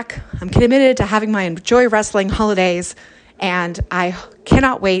coming back. I'm committed to having my Enjoy Wrestling holidays, and I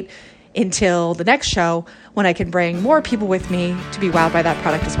cannot wait until the next show when I can bring more people with me to be wowed by that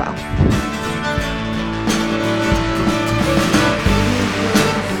product as well.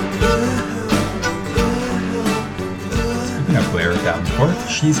 Speaking of Blair Davenport,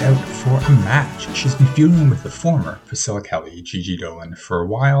 she's out for a match. She's been feuding with the former Priscilla Kelly, Gigi Dolan, for a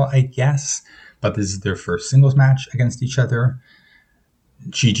while, I guess, but this is their first singles match against each other.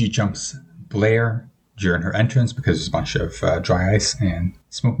 Gigi jumps Blair during her entrance because there's a bunch of dry ice and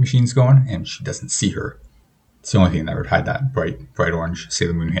smoke machines going, and she doesn't see her. It's the only thing that would hide that bright orange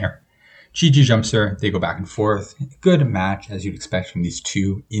Sailor Moon hair. Gigi jumps her. They go back and forth. Good match, as you'd expect from these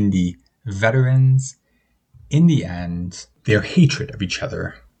two indie veterans. In the end, their hatred of each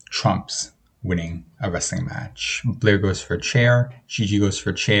other trumps winning a wrestling match. Blair goes for a chair. Gigi goes for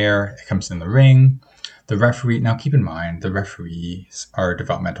a chair. It comes in the ring. The referee, now keep in mind, the referees are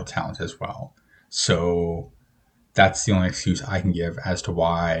developmental talent as well. So that's the only excuse I can give as to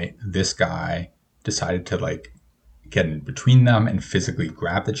why this guy decided to get in between them and physically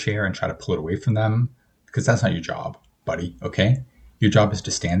grab the chair and try to pull it away from them, because that's not your job, buddy. Okay. Your job is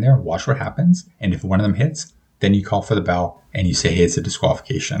to stand there, watch what happens. And if one of them hits, then you call for the bell and you say, hey, it's a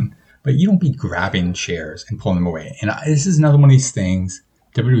disqualification, but you don't be grabbing chairs and pulling them away. And this is another one of these things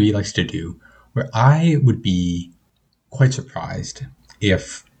WWE likes to do where I would be quite surprised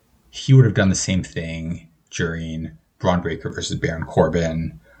if he would have done the same thing during Braun Breaker versus Baron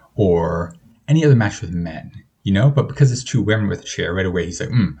Corbin or any other match with men. But because it's two women with a chair, right away he's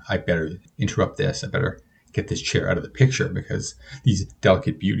like, I better interrupt this. I better get this chair out of the picture because these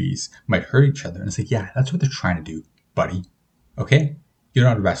delicate beauties might hurt each other. And it's like, yeah, that's what they're trying to do, buddy. Okay? You're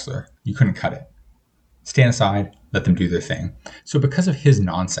not a wrestler. You couldn't cut it. Stand aside, let them do their thing. So because of his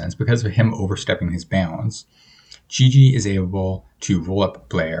nonsense, because of him overstepping his bounds, Gigi is able to roll up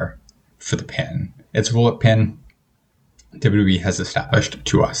Blair for the pin. It's a roll-up pin. WWE has established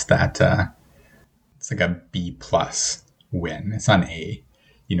to us that it's like a B+ win. It's not an A.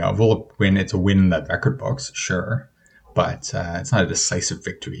 A roll-up win, it's a win in the record books, sure. But it's not a decisive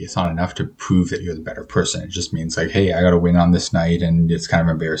victory. It's not enough to prove that you're the better person. It just means like, hey, I got a win on this night, and it's kind of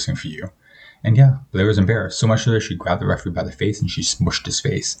embarrassing for you. And yeah, Blair was embarrassed. So much so that she grabbed the referee by the face, and she smushed his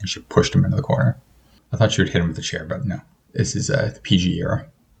face, and she pushed him into the corner. I thought she would hit him with a chair, but no. This is the PG era.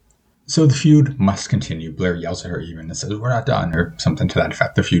 So the feud must continue. Blair yells at her even and says, we're not done, or something to that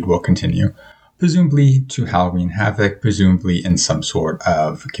effect. The feud will continue. Presumably to Halloween Havoc, presumably in some sort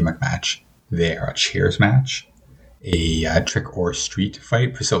of gimmick match. There, a chairs match, a trick or street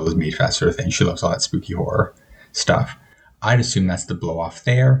fight. Priscilla's made fast sort of thing. She loves all that spooky horror stuff. I'd assume that's the blow off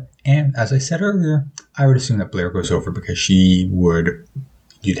there. And as I said earlier, I would assume that Blair goes over because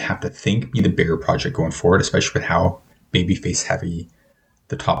you'd have to think, be the bigger project going forward, especially with how babyface heavy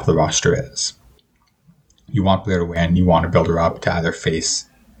the top of the roster is. You want Blair to win. You want to build her up to either face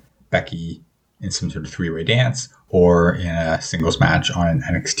Becky in some sort of three-way dance or in a singles match on an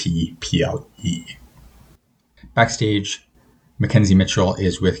NXT PLE. Backstage, Mackenzie Mitchell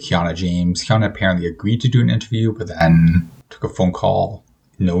is with Kiana James. Kiana apparently agreed to do an interview, but then took a phone call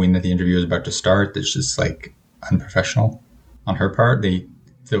knowing that the interview was about to start. That's just like unprofessional on her part. The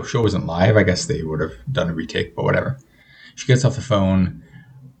show wasn't live. I guess they would have done a retake, but whatever. She gets off the phone.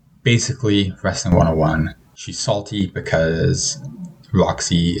 Basically, Wrestling 101. She's salty because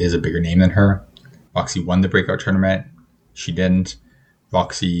Roxy is a bigger name than her. Roxy won the breakout tournament. She didn't.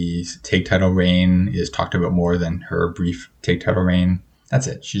 Roxy's tag title reign is talked about more than her brief tag title reign. That's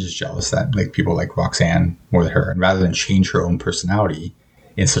it. She's just jealous that people like Roxanne more than her. And rather than change her own personality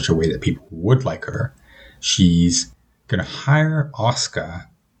in such a way that people would like her, she's going to hire Asuka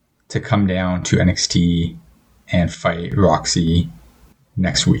to come down to NXT and fight Roxy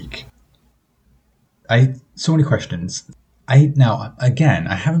next week. So many questions. I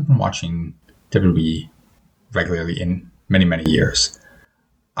haven't been watching WWE regularly in many, many years.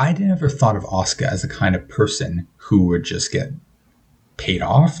 I never thought of Asuka as the kind of person who would just get paid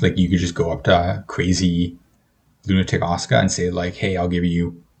off. Like, you could just go up to crazy lunatic Asuka and say, like, hey, I'll give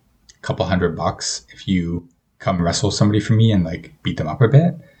you a couple $100 if you come wrestle somebody for me and, like, beat them up a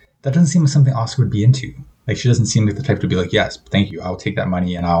bit. That doesn't seem like something Asuka would be into. Like, she doesn't seem like the type to be like, yes, thank you, I'll take that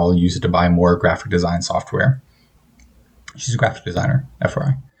money and I'll use it to buy more graphic design software. She's a graphic designer,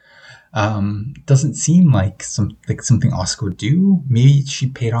 FYI. Doesn't seem like something Asuka would do. Maybe she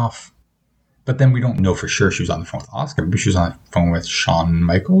paid off, but then we don't know for sure she was on the phone with Asuka. Maybe she was on the phone with Shawn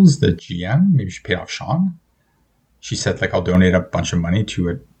Michaels, the GM. Maybe she paid off Shawn. She said, like, I'll donate a bunch of money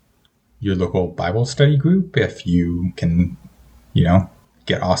to your local Bible study group if you can,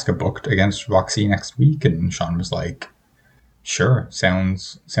 get Asuka booked against Roxy next week. And Shawn was like, sure,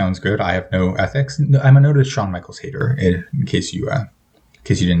 sounds good. I have no ethics. No, I'm a noted Shawn Michaels hater, in case you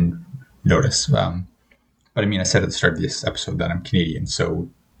didn't notice. But I mean, I said at the start of this episode that I'm Canadian, so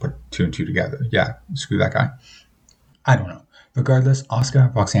put two and two together. Yeah, screw that guy. I don't know. Regardless,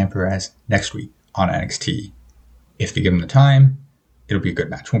 Asuka, Roxanne Perez next week on NXT. If they give them the time, it'll be a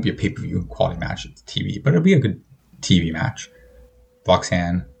good match. It won't be a pay-per-view quality match at TV, but it'll be a good TV match.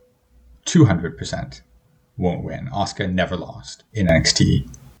 Roxanne, 200% won't win. Asuka never lost in NXT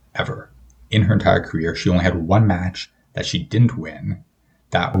ever. In her entire career, she only had one match that she didn't win.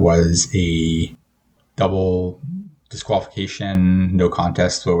 That was a double disqualification, no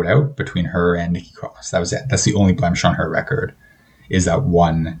contest, throw it out between her and Nikki Cross. That was it. That's the only blemish on her record, is that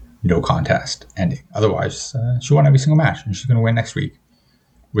one no contest ending. Otherwise, she won every single match, and she's going to win next week,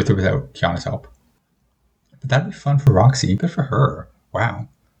 with or without Kiana's help. But that'd be fun for Roxy. Good for her. Wow.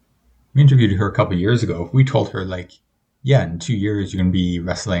 We interviewed her a couple of years ago. We told her, like, yeah, in 2 years, you're going to be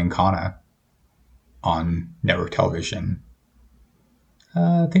wrestling Kana on network television.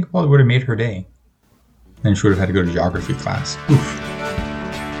 I think it probably would have made her day. Then she would have had to go to geography class. Oof.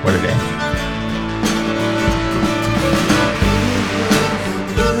 What a day.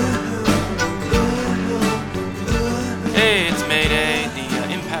 Hey, it's Mayydayy,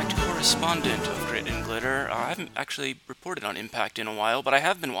 the Impact correspondent of Grit and Glitter. I haven't actually reported on Impact in a while, but I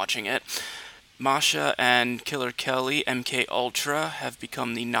have been watching it. Masha and Killer Kelly, MK Ultra, have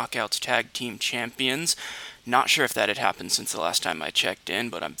become the Knockouts Tag Team Champions. Not sure if that had happened since the last time I checked in,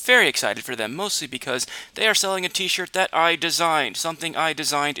 but I'm very excited for them, mostly because they are selling a t-shirt that I designed. Something I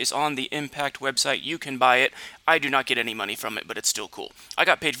designed is on the Impact website. You can buy it. I do not get any money from it, but it's still cool. I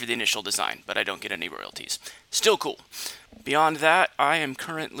got paid for the initial design, but I don't get any royalties. Still cool. Beyond that, I am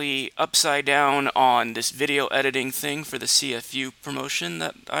currently upside down on this video editing thing for the CFU promotion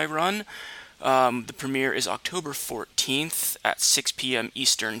that I run. The premiere is October 14th at 6 p.m.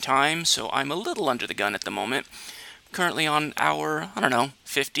 Eastern Time, so I'm a little under the gun at the moment. Currently on hour,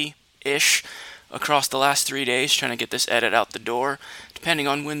 50-ish across the last 3 days, trying to get this edit out the door. Depending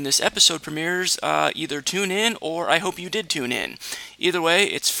on when this episode premieres, either tune in or I hope you did tune in. Either way,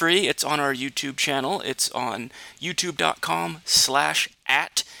 it's free. It's on our YouTube channel. It's on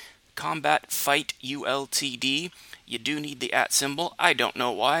youtube.com/@combatfightultd. You do need the @ symbol. I don't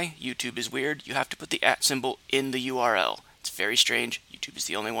know why. YouTube is weird. You have to put the @ symbol in the URL. It's very strange. YouTube is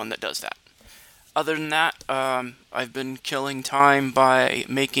the only one that does that. Other than that, I've been killing time by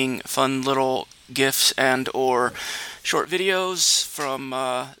making fun little GIFs and or short videos from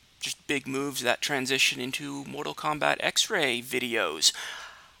just big moves that transition into Mortal Kombat X-Ray videos.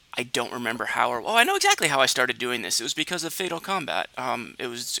 I don't remember how or... Oh, I know exactly how I started doing this. It was because of Fatal Kombat. It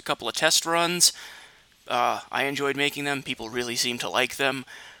was a couple of test runs. I enjoyed making them. People really seemed to like them.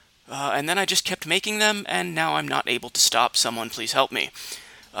 And then I just kept making them, and now I'm not able to stop. Someone please help me.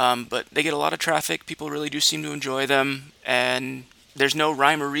 But they get a lot of traffic. People really do seem to enjoy them, and there's no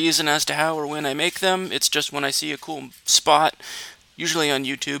rhyme or reason as to how or when I make them. It's just when I see a cool spot, usually on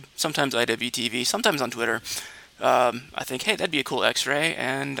YouTube, sometimes IWTV, sometimes on Twitter. I think, hey, that'd be a cool X-ray,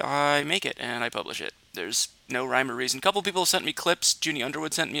 and I make it, and I publish it. There's no rhyme or reason. A couple people sent me clips. Junie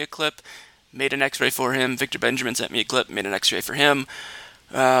Underwood sent me a clip, made an X-ray for him. Victor Benjamin sent me a clip, made an X-ray for him.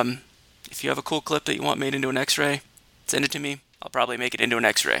 If you have a cool clip that you want made into an X-ray, send it to me. I'll probably make it into an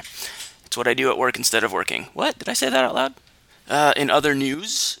X-ray. It's what I do at work instead of working. What? Did I say that out loud? In other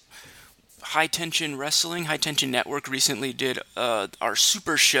news, High Tension Wrestling, High Tension Network recently did our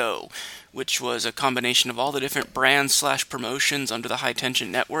Super Show, which was a combination of all the different brands / promotions under the High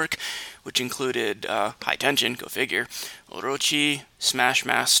Tension Network, which included High Tension, go figure, Orochi,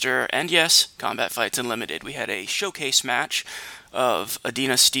 Smashmaster, and yes, Combat Fights Unlimited. We had a showcase match of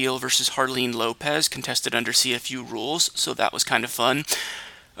Adina Steele versus Harleen Lopez, contested under CFU rules, so that was kind of fun.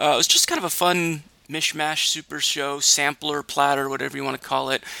 It was just kind of a fun mishmash super show, sampler, platter, whatever you want to call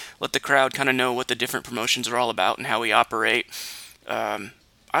it. Let the crowd kind of know what the different promotions are all about and how we operate.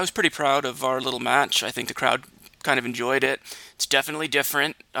 I was pretty proud of our little match. I think the crowd kind of enjoyed it. It's definitely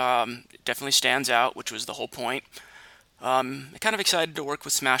different. It definitely stands out, which was the whole point. I'm kind of excited to work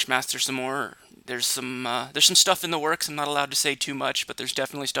with Smashmaster some more. There's some stuff in the works. I'm not allowed to say too much, but there's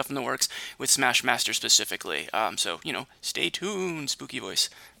definitely stuff in the works with Smashmaster specifically. So, stay tuned, spooky voice.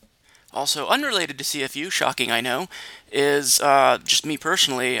 Also, unrelated to CFU, shocking I know, is just me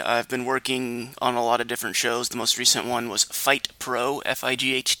personally. I've been working on a lot of different shows. The most recent one was Fight Pro,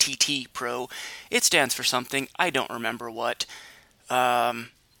 FIGHTT Pro. It stands for something. I don't remember what. I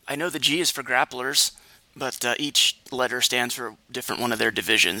know the G is for grapplers, but each letter stands for a different one of their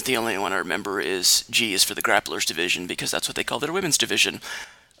divisions. The only one I remember is G is for the grapplers division, because that's what they call their women's division.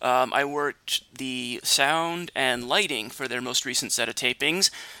 I worked the sound and lighting for their most recent set of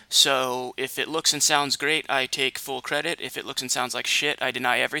tapings, so if it looks and sounds great, I take full credit. If it looks and sounds like shit, I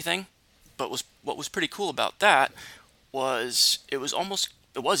deny everything. But what was pretty cool about that was it was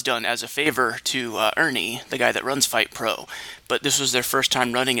done as a favor to Ernie, the guy that runs Fight Pro. But this was their first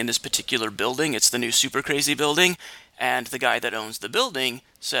time running in this particular building. It's the new Super Crazy building, and the guy that owns the building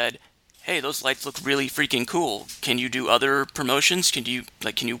said, hey, those lights look really freaking cool. Can you do other promotions? Can you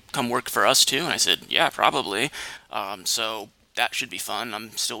come work for us too? And I said, yeah, probably. So that should be fun.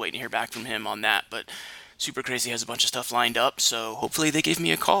 I'm still waiting to hear back from him on that, but Super Crazy has a bunch of stuff lined up, so hopefully they give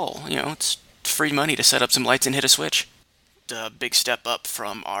me a call. It's free money to set up some lights and hit a switch. A big step up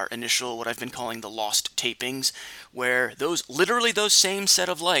from our initial, what I've been calling the lost tapings, where those same set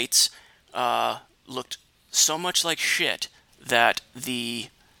of lights looked so much like shit that the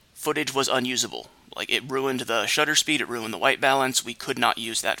footage was unusable. Like, it ruined the shutter speed, it ruined the white balance. We could not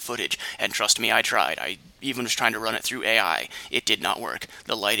use that footage. And trust me, I tried. I even was trying to run it through AI. It did not work.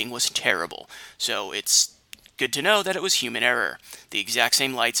 The lighting was terrible. So it's good to know that it was human error. The exact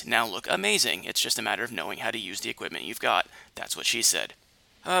same lights now look amazing. It's just a matter of knowing how to use the equipment you've got. That's what she said.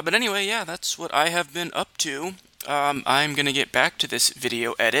 But anyway, yeah, that's what I have been up to. I'm gonna get back to this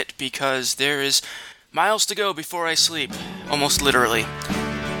video edit because there is miles to go before I sleep. Almost literally.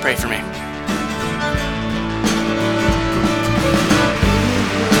 Pray for me.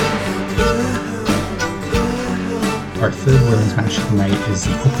 Our third women's match tonight is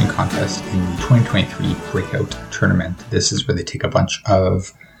the opening contest in the 2023 Breakout Tournament. This is where they take a bunch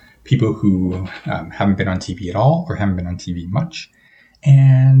of people who haven't been on TV at all or haven't been on TV much,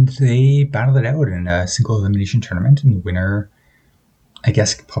 and they battle it out in a single elimination tournament, and the winner, I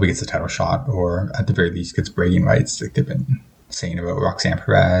guess, probably gets a title shot, or at the very least gets bragging rights, like they've been saying about Roxanne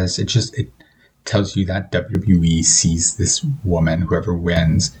Perez. It tells you that WWE sees this woman, whoever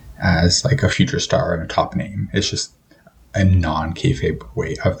wins, as like a future star and a top name. It's just a non-kayfabe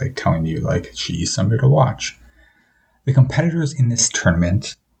way of like telling you like she's somebody to watch. The competitors in this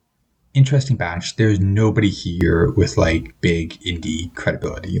tournament, interesting batch. There's nobody here with like big indie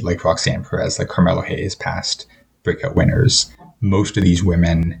credibility like Roxanne Perez, like Carmelo Hayes, past breakout winners. Most of these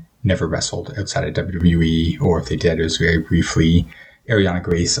women never wrestled outside of WWE, or if they did, it was very briefly. Ariana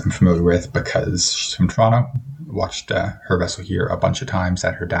Grace I'm familiar with because she's from Toronto. Watched her wrestle here a bunch of times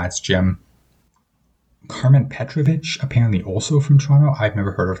at her dad's gym. Carmen Petrovich, apparently also from Toronto. I've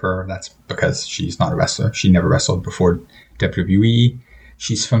never heard of her. That's because she's not a wrestler. She never wrestled before WWE.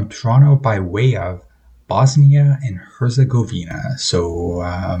 She's from Toronto by way of Bosnia and Herzegovina. So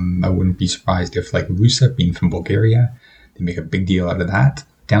I wouldn't be surprised if, like Rusev being from Bulgaria, they make a big deal out of that.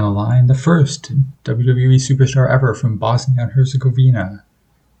 Down the line, the first WWE superstar ever from Bosnia and Herzegovina.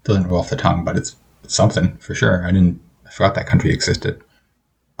 Doesn't roll off the tongue, but it's something for sure. I forgot that country existed.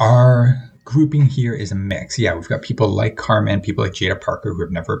 Our grouping here is a mix. Yeah, we've got people like Carmen, people like Jada Parker who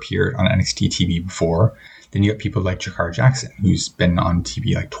have never appeared on NXT TV before. Then you got people like Jacqui Jackson, who's been on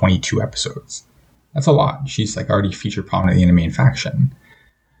TV like 22 episodes. That's a lot. She's like already featured prominently in the main faction.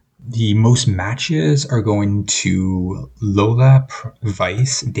 The most matches are going to Lola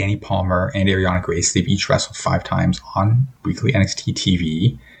Vice, Danny Palmer, and Ariana Grace. They've each wrestled 5 times on weekly NXT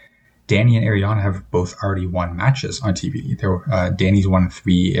TV. Danny and Ariana have both already won matches on TV. Danny's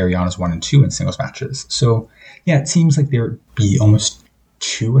 1-3, Ariana's 1-2 in singles matches. So yeah, it seems like there would be almost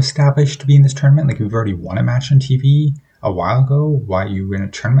too established to be in this tournament. Like we've already won a match on TV a while ago. Why are you in a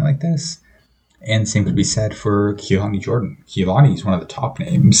tournament like this? And same could be said for Keilani Jordan. Keilani is one of the top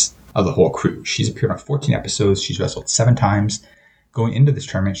names of the whole crew. She's appeared on 14 episodes. She's wrestled 7 times. Going into this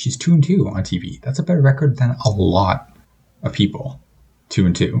tournament, she's 2-2 on TV. That's a better record than a lot of people.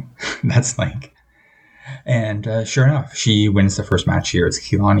 2-2. That's like... And sure enough, she wins the first match here. It's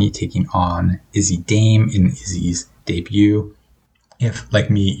Keilani taking on Izzy Dame in Izzy's debut. If, like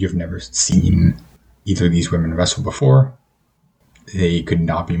me, you've never seen either of these women wrestle before, they could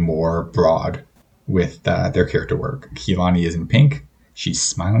not be more broad with their character work. Keilani is in pink. She's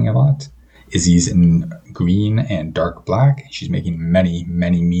smiling a lot. Izzy's in green and dark black. She's making many,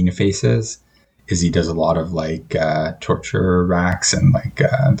 many mean faces. Izzy does a lot of like torture racks and like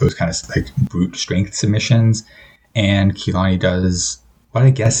those kind of like brute strength submissions. And Keilani does what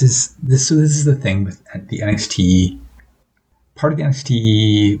I guess is this. So this is the thing with the NXT. Part of the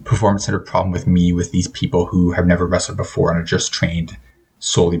NXT Performance Center problem with me with these people who have never wrestled before and are just trained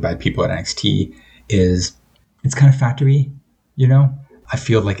solely by people at NXT is it's kind of factory, you know? I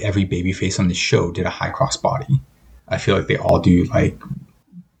feel like every babyface on this show did a high cross body. I feel like they all do like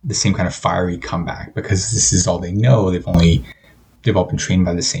the same kind of fiery comeback because this is all they know. They've all been trained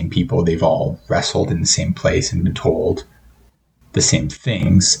by the same people. They've all wrestled in the same place and been told the same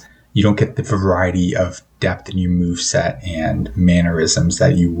things. You don't get the variety of depth in your moveset and mannerisms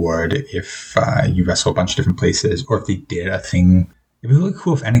that you would if you wrestle a bunch of different places, or if they did a thing. It would be really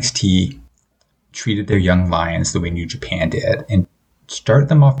cool if NXT treated their young lions the way New Japan did and start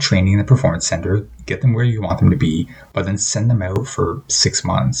them off training in the Performance Center, get them where you want them to be, but then send them out for 6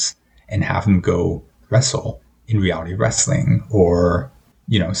 months and have them go wrestle in Reality Wrestling, or,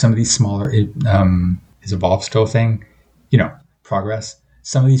 you know, some of these smaller, is Evolve still a thing? You know, Progress.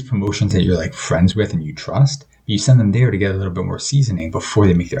 Some of these promotions that you're like friends with and you trust, you send them there to get a little bit more seasoning before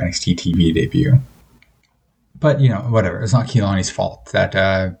they make their NXT TV debut. But, you know, whatever. It's not Keilani's fault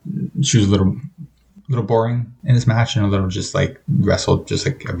that she was a little boring in this match and a little just like wrestled just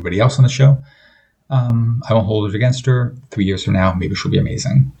like everybody else on the show. I won't hold it against her. 3 years from now, maybe she'll be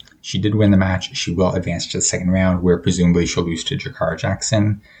amazing. She did win the match. She will advance to the second round, where presumably she'll lose to Jacqui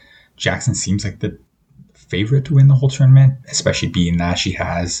Jackson. Jackson seems like the favorite to win the whole tournament, especially being that she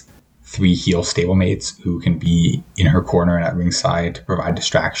has 3 heel stablemates who can be in her corner and at ringside to provide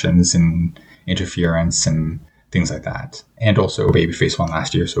distractions and interference and things like that. And also babyface won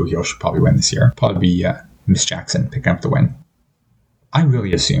last year, so heel should probably win this year. Probably be Miss Jackson picking up the win. I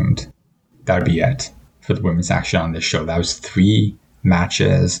really assumed that would be it for the women's action on this show. That was 3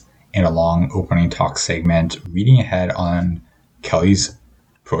 matches and a long opening talk segment, reading ahead on Kelly's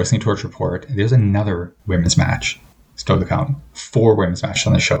Pro Wrestling Torch Report. There's another women's match still to come. 4 women's matches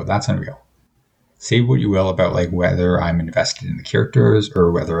on the show. That's unreal. say what you will about like whether I'm invested in the characters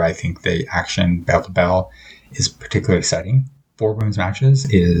or whether I think the action bell to bell is particularly exciting. 4 women's matches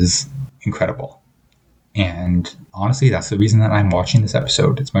is incredible. And honestly, that's the reason that I'm watching this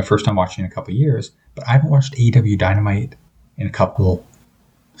episode. It's my first time watching in a couple of years, but I haven't watched AEW Dynamite in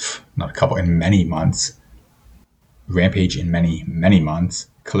many months. Rampage in many, many months.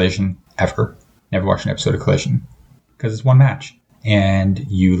 Collision, ever. Never watched an episode of Collision. Because it's one match. And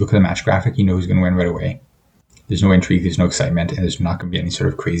you look at the match graphic, you know who's going to win right away. There's no intrigue, there's no excitement, and there's not going to be any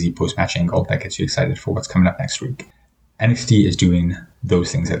sort of crazy post-match angle that gets you excited for what's coming up next week. NXT is doing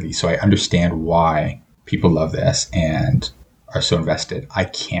those things at least, so I understand why people love this and are so invested. I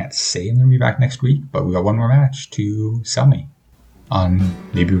can't say I'm going to be back next week, but we got one more match to sell me on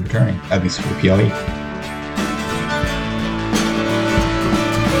maybe returning, at least for the PLE.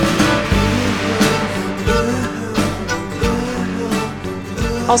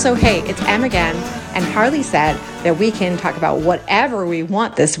 Also, hey, it's Em again, and Harley said that we can talk about whatever we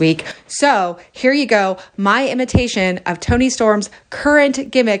want this week. So here you go, my imitation of Toni Storm's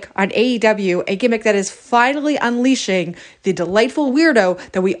current gimmick on AEW, a gimmick that is finally unleashing the delightful weirdo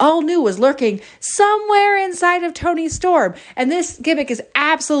that we all knew was lurking somewhere inside of Toni Storm. And this gimmick is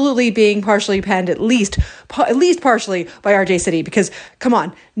absolutely being partially penned, at least partially by RJ City, because come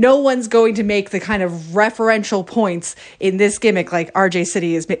on, no one's going to make the kind of referential points in this gimmick like RJ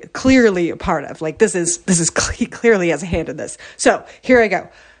City is clearly a part of. Like this is clearly has a hand in this. So here I go.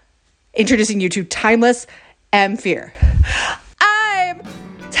 Introducing you to Timeless M. Fear. I'm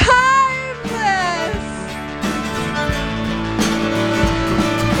timeless!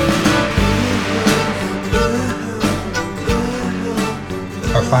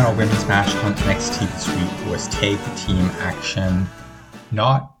 Our final women's match on NXT this week was tag team action.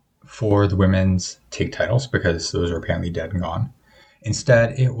 Not for the women's tag titles, because those are apparently dead and gone.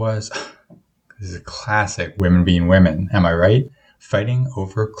 Instead, it was, this is a classic women being women, am I right? Fighting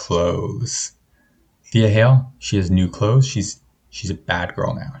over clothes. Thea Hale, she has new clothes. She's a bad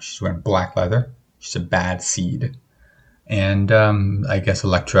girl now. She's wearing black leather. She's a bad seed. And I guess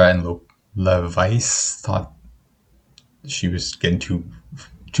Elektra and Levice thought she was getting too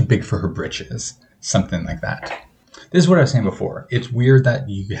big for her britches. Something like that. This is what I was saying before. It's weird that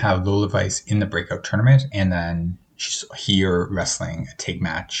you have Lola Vice in the breakout tournament and then she's here wrestling a tag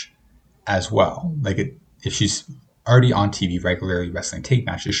match as well. Like if she's already on TV regularly wrestling tag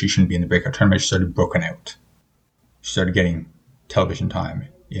matches, she shouldn't be in the breakout tournament. She started broken out. She started getting television time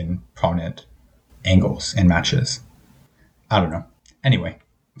in prominent angles and matches. I don't know. Anyway,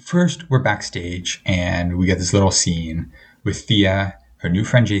 first we're backstage and we get this little scene with Thea, her new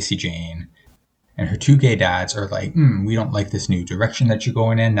friend JC Jane, and her 2 gay dads are like, we don't like this new direction that you're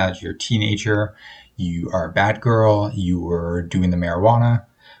going in. Now that you're a teenager, you are a bad girl. You were doing the marijuana.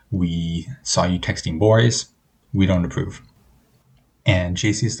 We saw you texting boys. We don't approve. And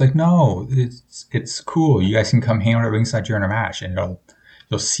JC's like, no, it's cool. You guys can come hang out at ringside during a match, and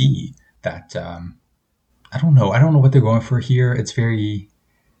you'll see that. I don't know what they're going for here. It's very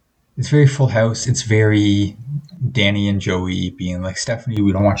Full House. It's very Danny and Joey being like, Stephanie,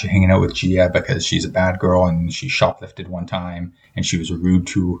 we don't want you hanging out with Gia because she's a bad girl and she shoplifted one time and she was rude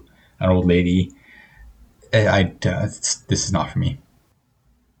to an old lady. This is not for me.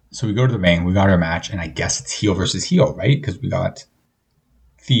 So we go to the ring, we got our match, and I guess it's heel versus heel, right? Because we got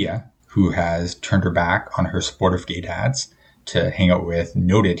Thea, who has turned her back on her supportive gay dads to hang out with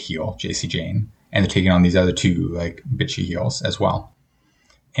noted heel JC Jane, and they're taking on these other 2 like bitchy heels as well.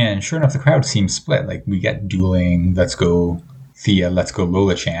 And sure enough, the crowd seems split. Like we get dueling, let's go Thea, let's go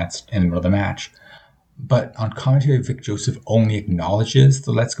Lola chants in the middle of the match. But on commentary, Vic Joseph only acknowledges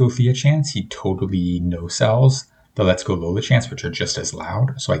the let's go Thea chants. He totally no-sells the let's go Lola chants, which are just as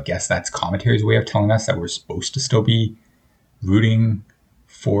loud. So I guess that's commentary's way of telling us that we're supposed to still be rooting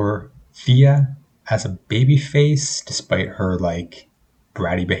for Thea as a babyface, despite her like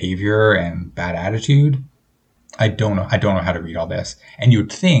bratty behavior and bad attitude. I don't know how to read all this. And you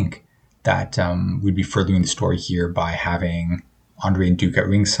would think that we'd be furthering the story here by having Andre and Duke at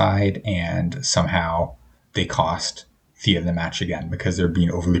ringside, and somehow they cost Thea the match again because they're being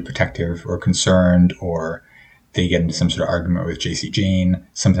overly protective or concerned, or they get into some sort of argument with JC Jane,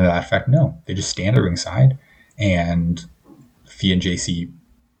 something to that effect. No, they just stand at ringside, and Thea and JC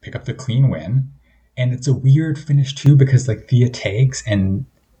pick up the clean win. And it's a weird finish too, because like Thea tags and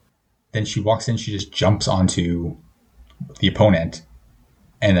then she walks in, she just jumps onto the opponent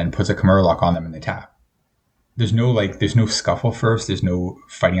and then puts a Kimura lock on them and they tap. There's no scuffle first. There's no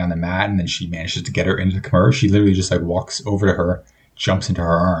fighting on the mat. And then she manages to get her into the Kimura. She literally just like walks over to her, jumps into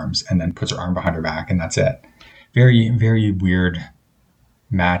her arms, and then puts her arm behind her back. And that's it. Very, very weird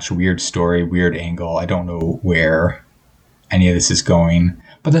match, weird story, weird angle. I don't know where any of this is going,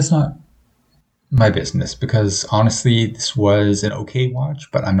 but that's not my business, because honestly, this was an okay watch,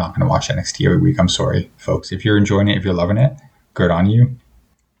 but I'm not going to watch NXT every week. I'm sorry, folks. If you're enjoying it, if you're loving it, good on you.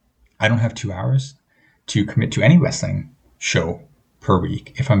 I don't have 2 hours to commit to any wrestling show per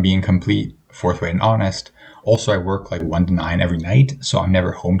week, if I'm being complete, forthright, and honest. Also, I work like 1 to 9 every night, so I'm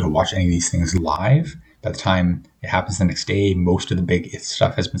never home to watch any of these things live. By the time it happens the next day, most of the big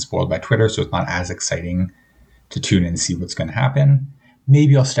stuff has been spoiled by Twitter, so it's not as exciting to tune in and see what's going to happen.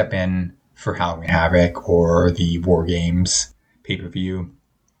 Maybe I'll step in for Halloween Havoc or the War Games pay-per-view.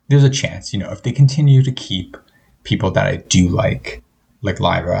 There's a chance, if they continue to keep people that I do like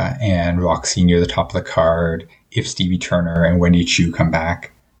Lyra and Roxy near the top of the card, if Stevie Turner and Wendy Chu come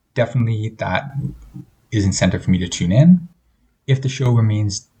back, definitely that is incentive for me to tune in. If the show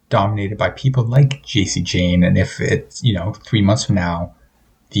remains dominated by people like JC Jane, and if it's, 3 months from now,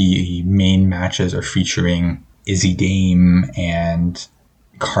 the main matches are featuring Izzy Dame and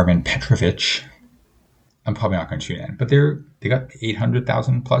Carmen Petrovich, I'm probably not going to tune in. But they got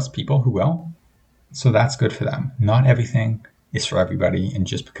 800,000 plus people who will. So that's good for them. Not everything is for everybody. And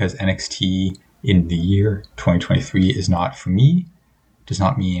just because NXT in the year 2023 is not for me, does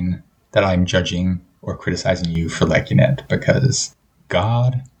not mean that I'm judging or criticizing you for liking it. Because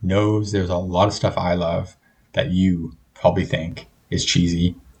God knows there's a lot of stuff I love that you probably think is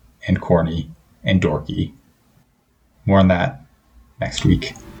cheesy and corny and dorky. More on that next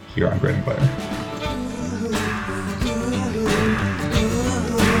week here on Grit and Glitter.